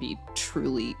 That would be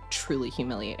truly, truly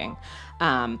humiliating.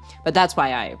 But that's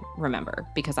why I remember,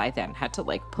 because I then had to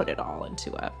like put it all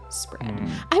into a spread.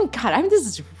 This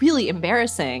is really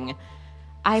embarrassing.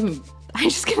 I'm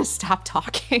just gonna stop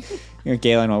talking.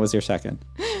 Galen, what was your second?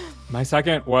 My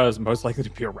second was most likely to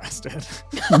be arrested.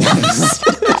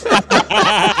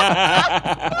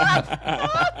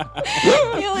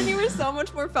 Galen, you were so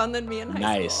much more fun than me in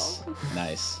high school.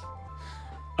 Nice.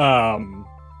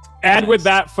 And with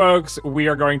that, folks, we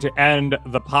are going to end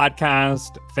the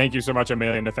podcast. Thank you so much,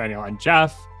 Amelia, Nathaniel, and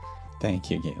Jeff. Thank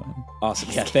you, Galen. Awesome.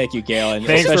 Yeah, thank you, Galen.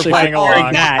 Thanks for playing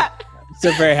along. So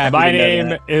very happy. My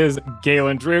name is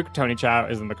Galen Druk. Tony Chow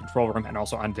is in the control room and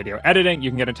also on video editing. You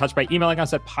can get in touch by emailing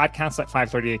us at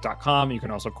podcasts@538.com. You can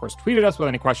also, of course, tweet at us with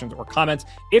any questions or comments.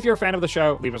 If you're a fan of the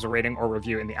show, leave us a rating or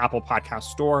review in the Apple Podcast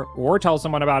Store or tell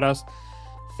someone about us.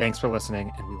 Thanks for listening,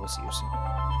 and we will see you soon.